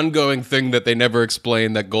ongoing thing that they never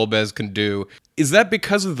explain that Golbez can do. Is that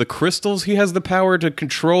because of the crystals he has the power to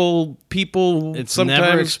control people It's sometimes?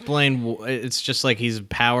 never explained. It's just like he's a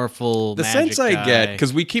powerful. The magic sense I guy. get,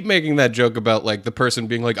 because we keep making that joke about like the person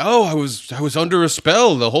being like, "Oh, I was under a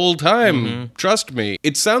spell the whole time. Trust me."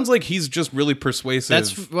 It sounds like he's just really persuasive.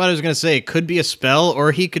 That's what I was gonna say. It could be a spell,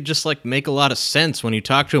 or he could just like make a lot of sense when you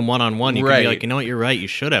talk to him one on one. You could Right. be like, you know what, you're right. You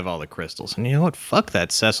should have all the crystals, and you know what, fuck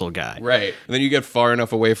that Cecil guy. right. And then you get far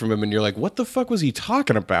enough away from him, and you're like, "What the fuck was he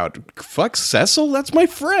talking about? Fuck Cecil? That's my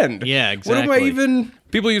friend." Yeah, What am I exactly. even?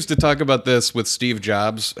 People used to talk about this with Steve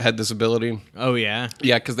Jobs had this ability. Oh yeah.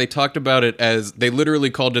 Yeah, because they talked about it as they literally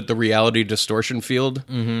called it the reality distortion field.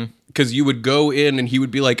 Because you would go in and he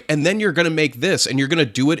would be like, and then you're going to make this and you're going to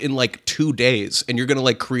do it in like 2 days and you're going to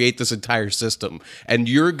like create this entire system and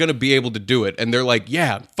you're going to be able to do it. And they're like,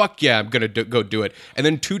 yeah, fuck yeah, I'm going to go do it. And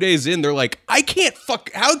then 2 days in, they're like, I can't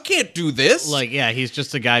do this. Like, yeah, he's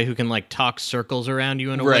just a guy who can like talk circles around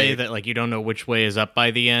you in a way Right. that like you don't know which way is up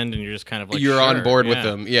by the end, and you're just kind of like you're on sure, board with yeah.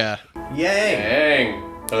 them. Yeah.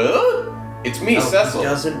 Yang. Dang. It's me, Cecil. He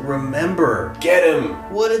doesn't remember. Get him.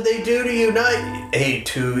 What did they do to you? Not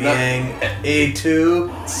A2, Yang.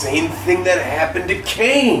 A2. Same thing that happened to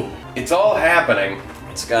Kane. It's all happening.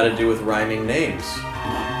 It's got to do with rhyming names.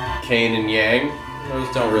 Kane and Yang.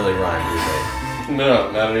 Those don't really rhyme, do No,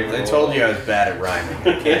 not even. they? They told you I was bad at rhyming.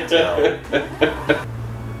 I can't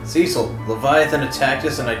tell. Cecil, Leviathan attacked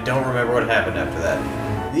us, and I don't remember what happened after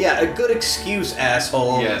that. Yeah, a good excuse,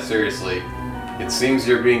 asshole. Yeah, seriously. It seems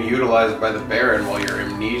you're being utilized by the Baron while you're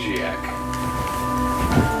amnesiac.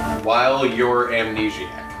 While you're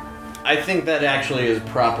amnesiac. I think that actually is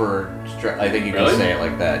proper. I think you can Really? say it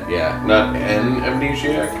like that. Yeah. Not an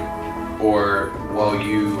amnesiac? Or while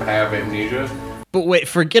you have amnesia? But wait,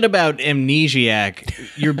 forget about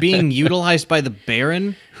amnesiac. You're being utilized by the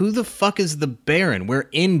Baron? Who the fuck is the Baron? We're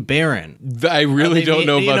in Baron. I really don't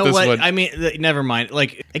know you about this what? one. I mean, never mind.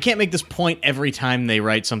 Like, I can't make this point every time they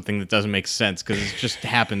write something that doesn't make sense because it just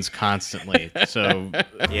happens constantly. So,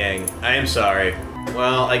 Yang, I am sorry.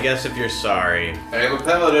 Well, I guess if you're sorry. I am a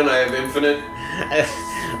paladin, I have infinite.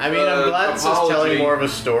 I mean, I'm glad this is telling apology. more of a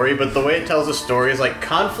story, but the way it tells a story is like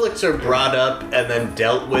conflicts are brought up and then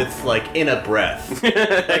dealt with like in a breath.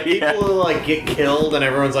 Like, people like get killed and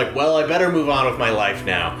everyone's like, well, I better move on with my life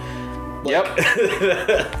now. Yep.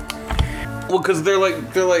 Well, because they're like,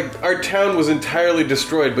 our town was entirely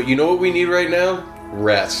destroyed, but you know what we need right now?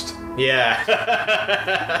 Rest. Yeah.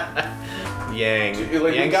 Yang.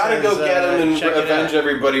 Like, Yang we gotta go says, get him and check it avenge out.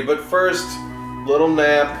 everybody, but first, little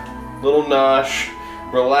nap, little nosh,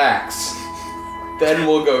 relax. Then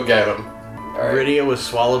we'll go get him. Alright. Rydia was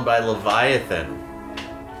swallowed by Leviathan.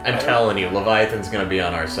 I'm telling you, Leviathan's gonna be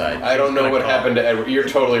on our side. I don't She's know gonna what call. happened to Edward. You're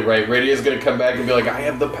totally right. Radia's gonna come back and be like, I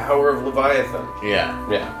have the power of Leviathan. Yeah.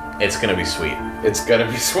 Yeah. It's gonna be sweet. It's gonna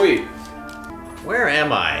be sweet. Where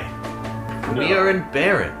am I? We No. are in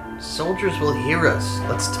Baron. Soldiers will hear us.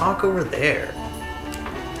 Let's talk over there.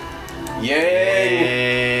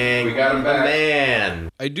 Yay! We got him back. Man.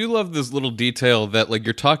 I do love this little detail that like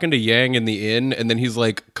you're talking to Yang in the inn and then he's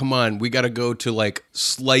like, come on, we got to go to like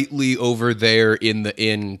slightly over there in the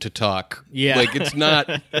inn to talk. Yeah. Like it's not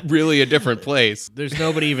really a different place. there's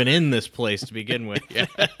nobody even in this place to begin with.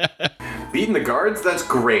 Beating the guards? That's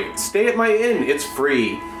great. Stay at my inn. It's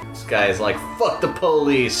free. This guy is like, fuck the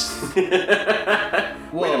police. Whoa,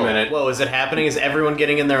 Wait a minute. Whoa, is it happening? Is everyone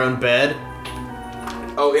getting in their own bed?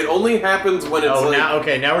 Oh, it only happens when it's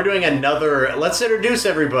like... Now we're doing another. Let's introduce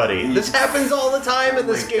everybody. This happens all the time in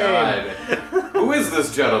this My game. God. Who is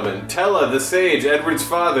this gentleman? Tella, the sage, Edward's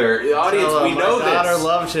father. The audience, Tell we him know my daughter this.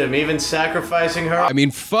 loved him, even sacrificing her. I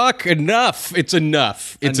mean, fuck, enough. It's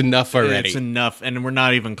enough. It's enough already. It's enough, and we're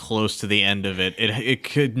not even close to the end of it. It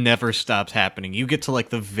could never stop happening. You get to like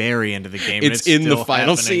the very end of the game. and It's in the still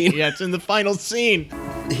final happening. scene. Yeah, it's in the final scene.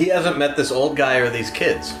 He hasn't met this old guy or these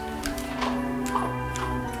kids.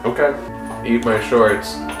 Okay. Eat my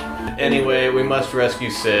shorts. Anyway, we must rescue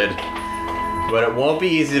Sid, but it won't be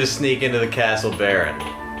easy to sneak into the Castle Baron.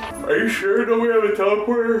 Are you sure? Don't we have a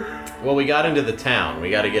teleporter? Well, we got into the town. We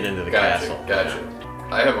got to get into the castle. Gotcha.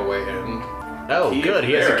 I have a way in. Oh, Key good. of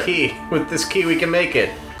He has a Baron. key. With this key, we can make it.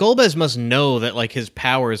 Golbez must know that like his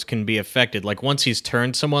powers can be affected. Like once he's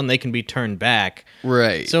turned someone, they can be turned back.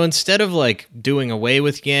 right. So instead of like doing away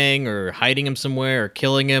with Yang or hiding him somewhere or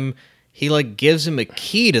killing him, he like gives him a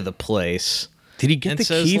key to the place. Did he get and the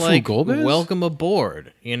says key from like, Golbez? "Welcome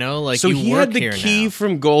aboard." You know, like So you he work had the here key now.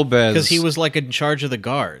 from Golbez. Because he was like in charge of the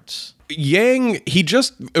guards. Yang, he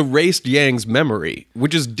just erased Yang's memory,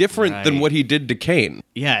 which is different than Right. what he did to Kane.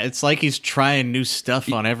 Yeah, it's like he's trying new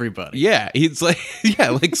stuff on everybody. Yeah, he's like,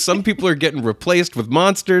 like some people are getting replaced with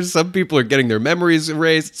monsters, some people are getting their memories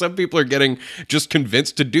erased, some people are getting just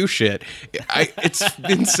convinced to do shit. It's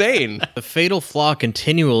insane. The fatal flaw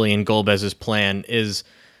continually in Golbez's plan is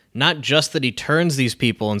not just that he turns these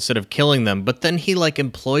people instead of killing them, but then he like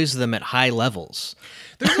employs them at high levels.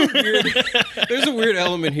 There's a weird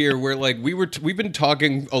element here where like we've been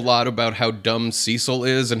talking a lot about how dumb Cecil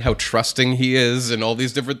is and how trusting he is and all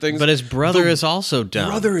these different things. But his brother is also dumb.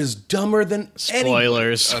 brother is dumber than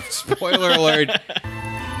Spoilers. Spoiler alert.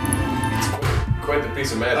 Quite the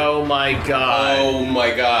piece of magic. Oh my god. Oh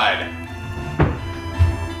my god.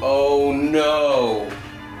 Oh no.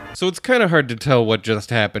 So it's kind of hard to tell what just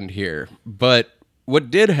happened here, but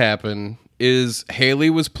what did happen is Haley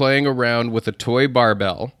was playing around with a toy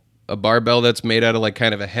barbell, a barbell that's made out of like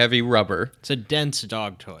kind of a heavy rubber. It's a dense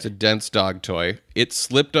dog toy. It's a dense dog toy. It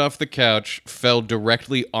slipped off the couch, fell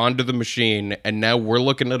directly onto the machine, and now we're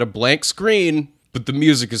looking at a blank screen, but the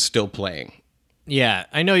music is still playing. Yeah,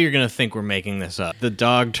 I know you're going to think we're making this up. The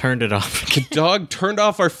dog turned it off. Dog turned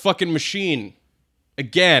off our fucking machine.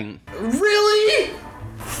 Again. Really?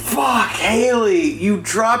 Fuck, Haley, you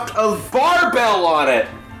dropped a barbell on it.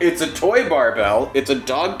 It's a toy barbell. It's a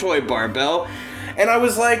dog toy barbell. And I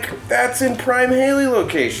was like, that's in prime Haley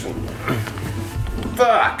location.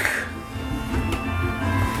 Fuck.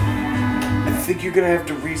 I think you're gonna have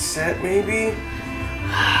to reset, maybe?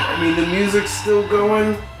 I mean, the music's still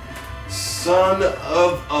going. Son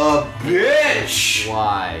of a bitch!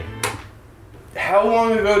 Why? How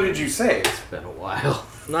long ago did you say it? It's been a while.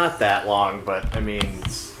 Not that long, but I mean,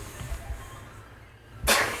 it's...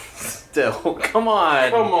 still, come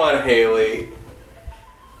on. Come on, Haley.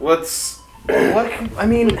 Let's... What? I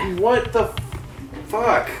mean, What the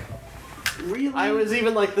fuck? Really? I was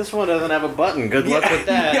even like, this one doesn't have a button. Good luck with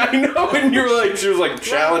that. Yeah, I know, and you were like, she was like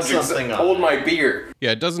challenging something on hold it. my beer. Yeah,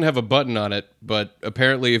 it doesn't have a button on it, but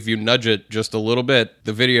apparently if you nudge it just a little bit,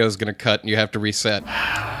 the video is going to cut and you have to reset. Oh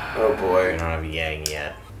I boy. don't have Yang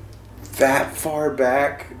yet. That far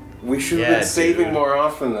back? We should have Yeah, been saving dude. more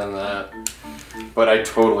often than that. But I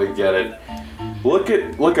totally get it. Look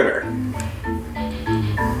at her.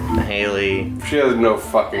 Haley, She has no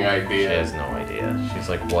fucking she idea. has no idea. She's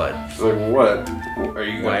like, what? She's like, what? Are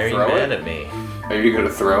you Why gonna are you throw mad it? at me? Are you gonna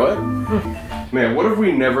throw it? Man, what if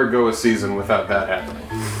we never go a season without that happening?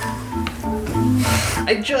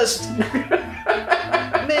 I just...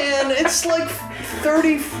 Man, it's like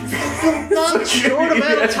 30... not a short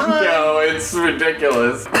amount of time. No, it's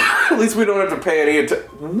ridiculous. At least we don't have to pay any attention.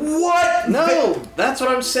 What? No, that's what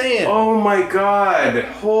I'm saying. Oh my god.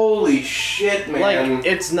 Holy shit, man. Like,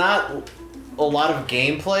 it's not a lot of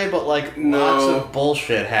gameplay, but like No. lots of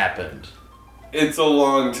bullshit happened. It's a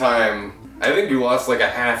long time. I think you lost like a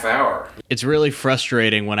half hour. It's really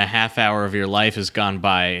frustrating when a half hour of your life has gone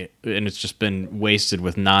by and it's just been wasted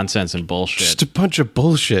with nonsense and bullshit. Just a bunch of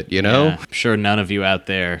bullshit, you know? Yeah, I'm sure none of you out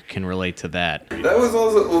there can relate to that. That was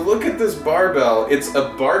also. Look at this barbell. It's a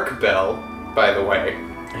bark bell, by the way.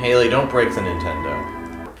 Haley, don't break the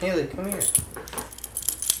Nintendo. Haley, come here.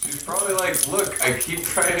 She's probably like, look, I keep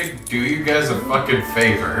trying to do you guys a fucking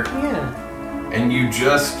favor, Yeah. and you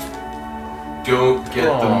just don't get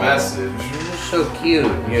the Aw. message. You're so cute.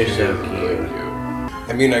 You're so cute.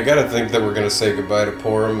 I mean, I gotta think that we're gonna say goodbye to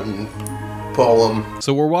Porum and Pullum.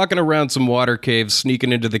 So we're walking around some water caves,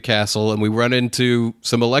 sneaking into the castle, and we run into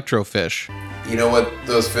some electrofish. You know what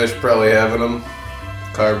those fish probably have in them?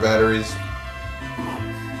 Car batteries.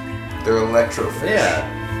 They're electrofish.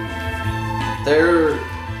 Yeah. They're...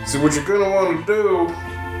 So what you're gonna want to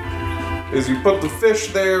do is you put the fish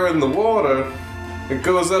there in the water, it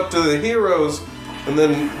goes up to the heroes, and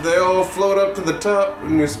then they all float up to the top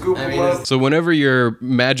and you scoop I them mean, up. So whenever your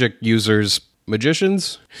magic users,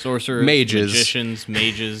 magicians, Sorcerers, Mages. magicians,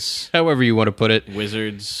 mages, however you want to put it,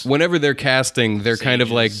 wizards. whenever they're casting, they're kind of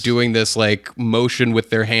like Sages. doing this like motion with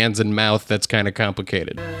their hands and mouth that's kind of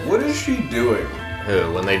complicated. What is she doing?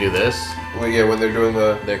 Who? When they do this, Well, yeah, when they're doing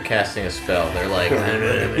the... they're casting a spell. They're like...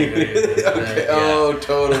 Okay. Oh,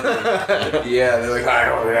 totally. Yeah, they're like...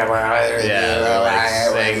 Yeah, they're like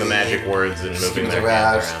saying the magic words and moving their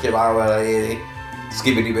hands around.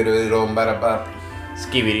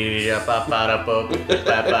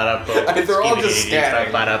 They're all just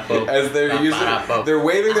scatting as they're using... They're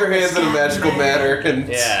waving their hands in a magical manner and...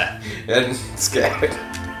 Yeah. And scattered.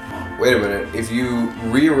 Wait a minute. If you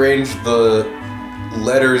rearrange the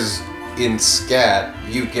letters in scat,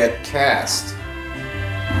 you get cast.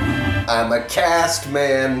 I'm a cast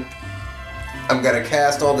man. I'm gonna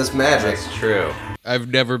cast all this magic. That's true. I've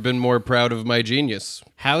never been more proud of my genius.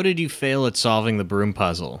 How did you fail at solving the broom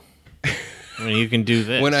puzzle? I mean, you can do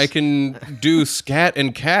this. When I can do scat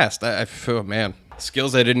and cast, oh man,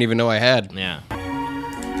 skills I didn't even know I had. Yeah.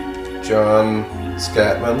 John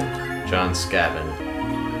Scatman. John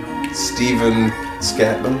Scatman. Stephen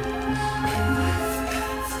Scatman.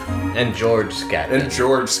 And George Scatman. And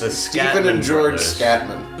George. The Stephen and Scatman George brothers.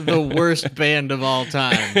 Scatman. The worst band of all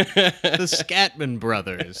time. The Scatman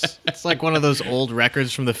Brothers. It's like one of those old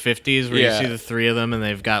records from the 50s where Yeah. you see the three of them and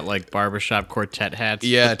they've got like barbershop quartet hats.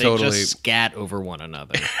 Yeah, but they totally. just scat over one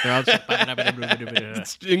another. They're all just...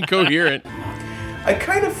 It's incoherent. I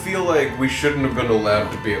kind of feel like we shouldn't have been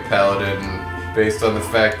allowed to be a paladin based on the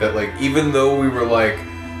fact that, like, even though we were like,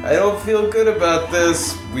 I don't feel good about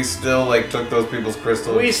this, we still, like, took those people's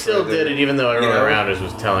crystals. We still did it even though everyone know? around us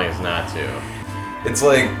was telling us not to. It's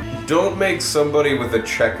like, don't make somebody with a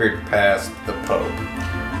checkered past the Pope.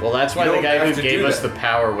 Well, that's why You the don't guy have who to gave do us that. the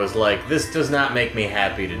power was like, this does not make me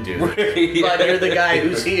happy to do it. Yeah. But you're the guy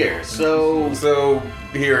who's here, so So,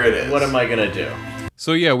 here it is. what am I gonna do?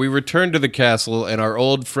 So yeah, we returned to the castle, and our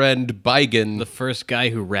old friend Baigan, The first guy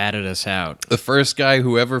who ratted us out. the first guy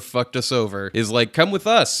who ever fucked us over, is like, come with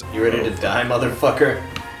us. You ready to die, motherfucker?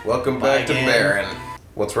 Welcome back to Again. Baron.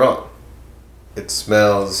 What's wrong? It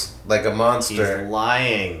smells like a He's monster.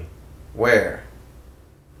 lying. Where?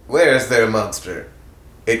 Where is there a monster?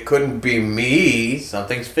 It couldn't be me.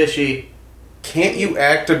 Something's fishy. Can't you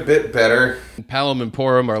act a bit better? Palom and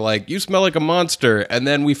Porum are like, you smell like a monster, and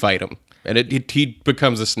then we fight him. And he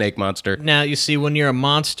becomes a snake monster. Now, you see, when you're a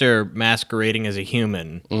monster masquerading as a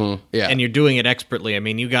human, Yeah. and you're doing it expertly, I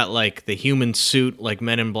mean, you got like the human suit, like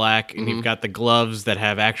Men in Black, and you've got the gloves that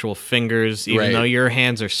have actual fingers, even Right. though your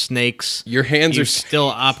hands are snakes. Your hands You're are still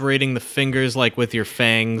operating the fingers like with your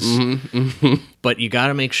fangs. But you got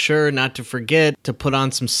to make sure not to forget to put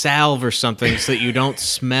on some salve or something so that you don't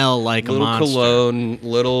smell like a little monster. cologne,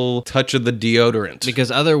 little touch of the deodorant. Because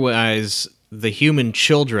otherwise, the human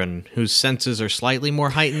children, whose senses are slightly more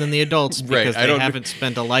heightened than the adults Right, because I they don't- haven't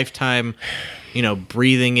spent a lifetime,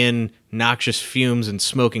 breathing in noxious fumes and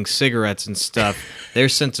smoking cigarettes and stuff, their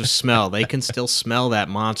sense of smell, they can still smell that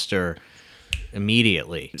monster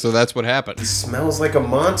immediately. So that's what happened. Smells like a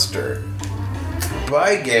monster.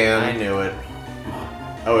 By I Gan. knew it.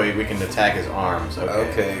 Oh wait, we can attack his arms. Okay.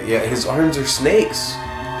 Okay, yeah, his arms are snakes.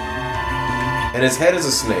 And his head is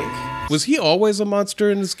a snake. Was he always a monster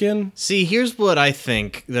in the skin? See, here's what I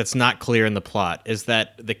think that's not clear in the plot is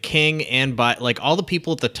that the king and all the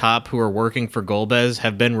people at the top who are working for Golbez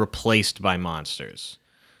have been replaced by monsters.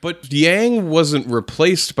 But Yang wasn't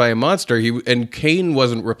replaced by a monster. And Kane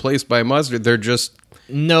wasn't replaced by a monster. They're just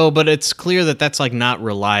No, but it's clear that that's like not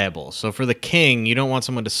reliable. So for the king, you don't want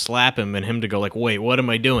someone to slap him and him to go like, "Wait, what am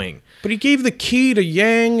I doing?" But he gave the key to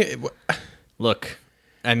Yang. Look,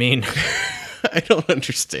 I mean, I don't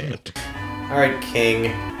understand. Alright,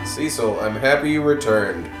 King. Cecil, I'm happy you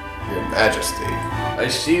returned, Your Majesty. I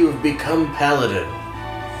see you've become paladin.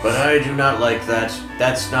 But I do not like that.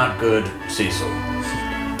 That's not good, Cecil.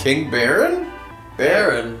 King Baron?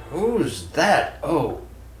 Baron? Who's that? Oh,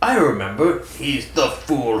 I remember. He's the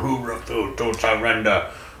fool who refused to surrender.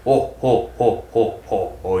 Oh, ho, ho, ho,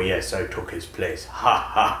 ho. Oh, yes, I took his place. Ha,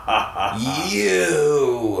 ha, ha, ha.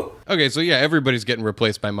 You! Okay, so yeah, everybody's getting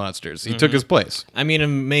replaced by monsters. He took his place. I mean, a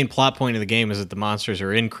main plot point of the game is that the monsters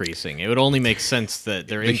are increasing. It would only make sense that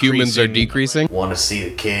they're The increasing. humans are decreasing. Want to see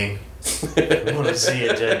the king? Want to see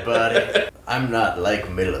a dead body? I'm not like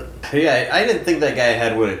Millen. Yeah, I didn't think that guy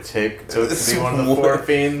had what it took to be one of the four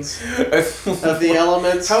fiends of the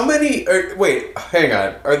elements. How many? Wait, hang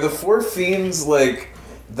on. Are the four fiends like?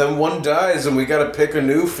 Then one dies and we gotta pick a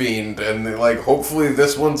new fiend, and like hopefully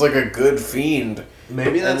this one's like a good fiend.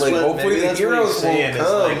 Maybe that's like, what. hopefully Maybe the that's what heroes he's saying. won't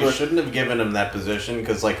Is like come. you shouldn't have given him that position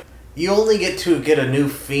because like you only get to get a new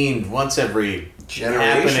fiend once every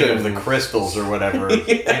Generation. happening of the crystals or whatever.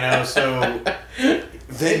 You know, so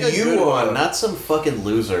Then pick a you good are one, not some fucking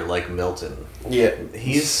loser like Milton. Yeah,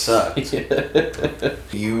 He's sucked.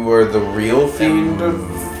 you are the real fiend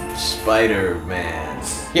of. Spider-Man.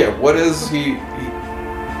 Yeah, what is he?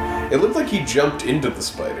 It looked like he jumped into the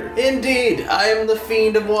spider. Indeed, I am the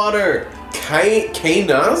fiend of water.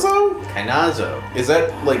 Kainazo? Kainazo. Is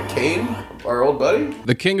that like Kane, our old buddy?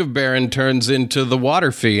 The King of Baron turns into the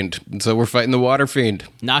Water Fiend, and so we're fighting the Water Fiend.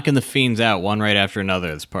 knocking the fiends out one right after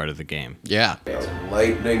another. That's part of the game. Yeah.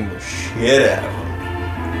 Lightning the shit out of him.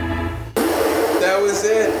 That was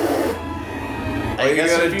it. All I you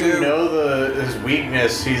guess gotta if you do. know his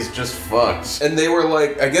weakness, he's just fucked. And they were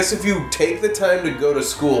like, I guess if you take the time to go to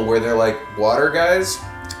school where they're like, water guys,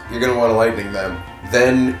 you're gonna want to lightning them.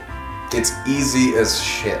 Then it's easy as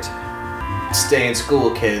shit. Stay in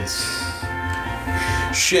school, kids.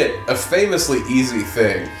 Shit, a famously easy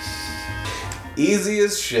thing. Easy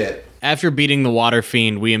as shit. After beating the water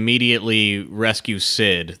fiend, we immediately rescue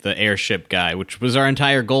Sid, the airship guy, which was our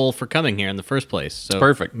entire goal for coming here in the first place. So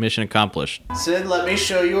Perfect. Mission accomplished. Sid, let me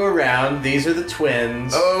show you around. These are the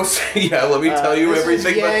twins. Oh, so yeah, let me tell you this is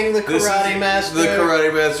everything Yang, the this is karate master. The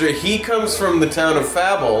karate master. He comes from the town of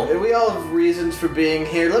Fable. We all have reasons for being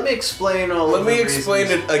here. Let me explain all Let of the me explain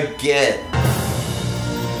reasons. it again.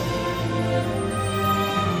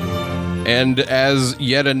 And as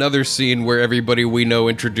yet another scene where everybody we know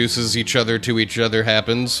introduces each other to each other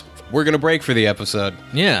happens, we're gonna break for the episode.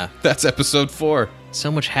 Yeah. That's episode 4.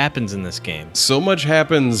 So much happens in this game. So much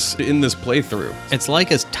happens in this playthrough. It's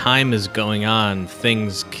like as time is going on,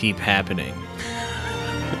 things keep happening.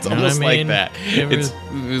 It's You know almost what I mean? like that. You ever-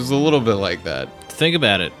 It's a little bit like that. Think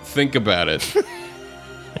about it. Think about it.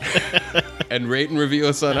 And rate and review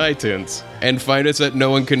us on iTunes. And find us at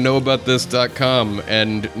noonecannowabouthis.com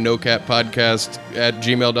and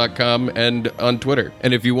nocatpodcast@gmail.com and on Twitter.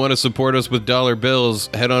 And if you want to support us with dollar bills,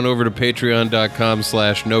 head on over to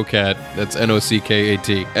patreon.com/nocat. That's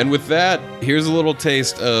NOCKAT. And with that, here's a little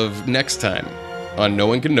taste of next time on No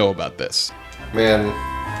One Can Know About This. Man,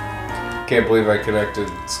 can't believe I connected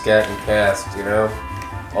scat and cast, you know?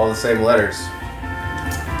 All the same letters.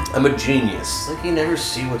 I'm a genius. It's like you never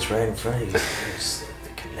see what's right in front of you. There's the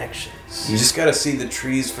connections. You just gotta see the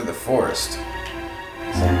trees for the forest.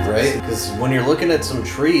 Right? Because when you're looking at some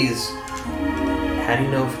trees, how do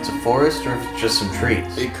you know if it's a forest or if it's just some trees?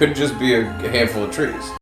 It could just be a handful of trees.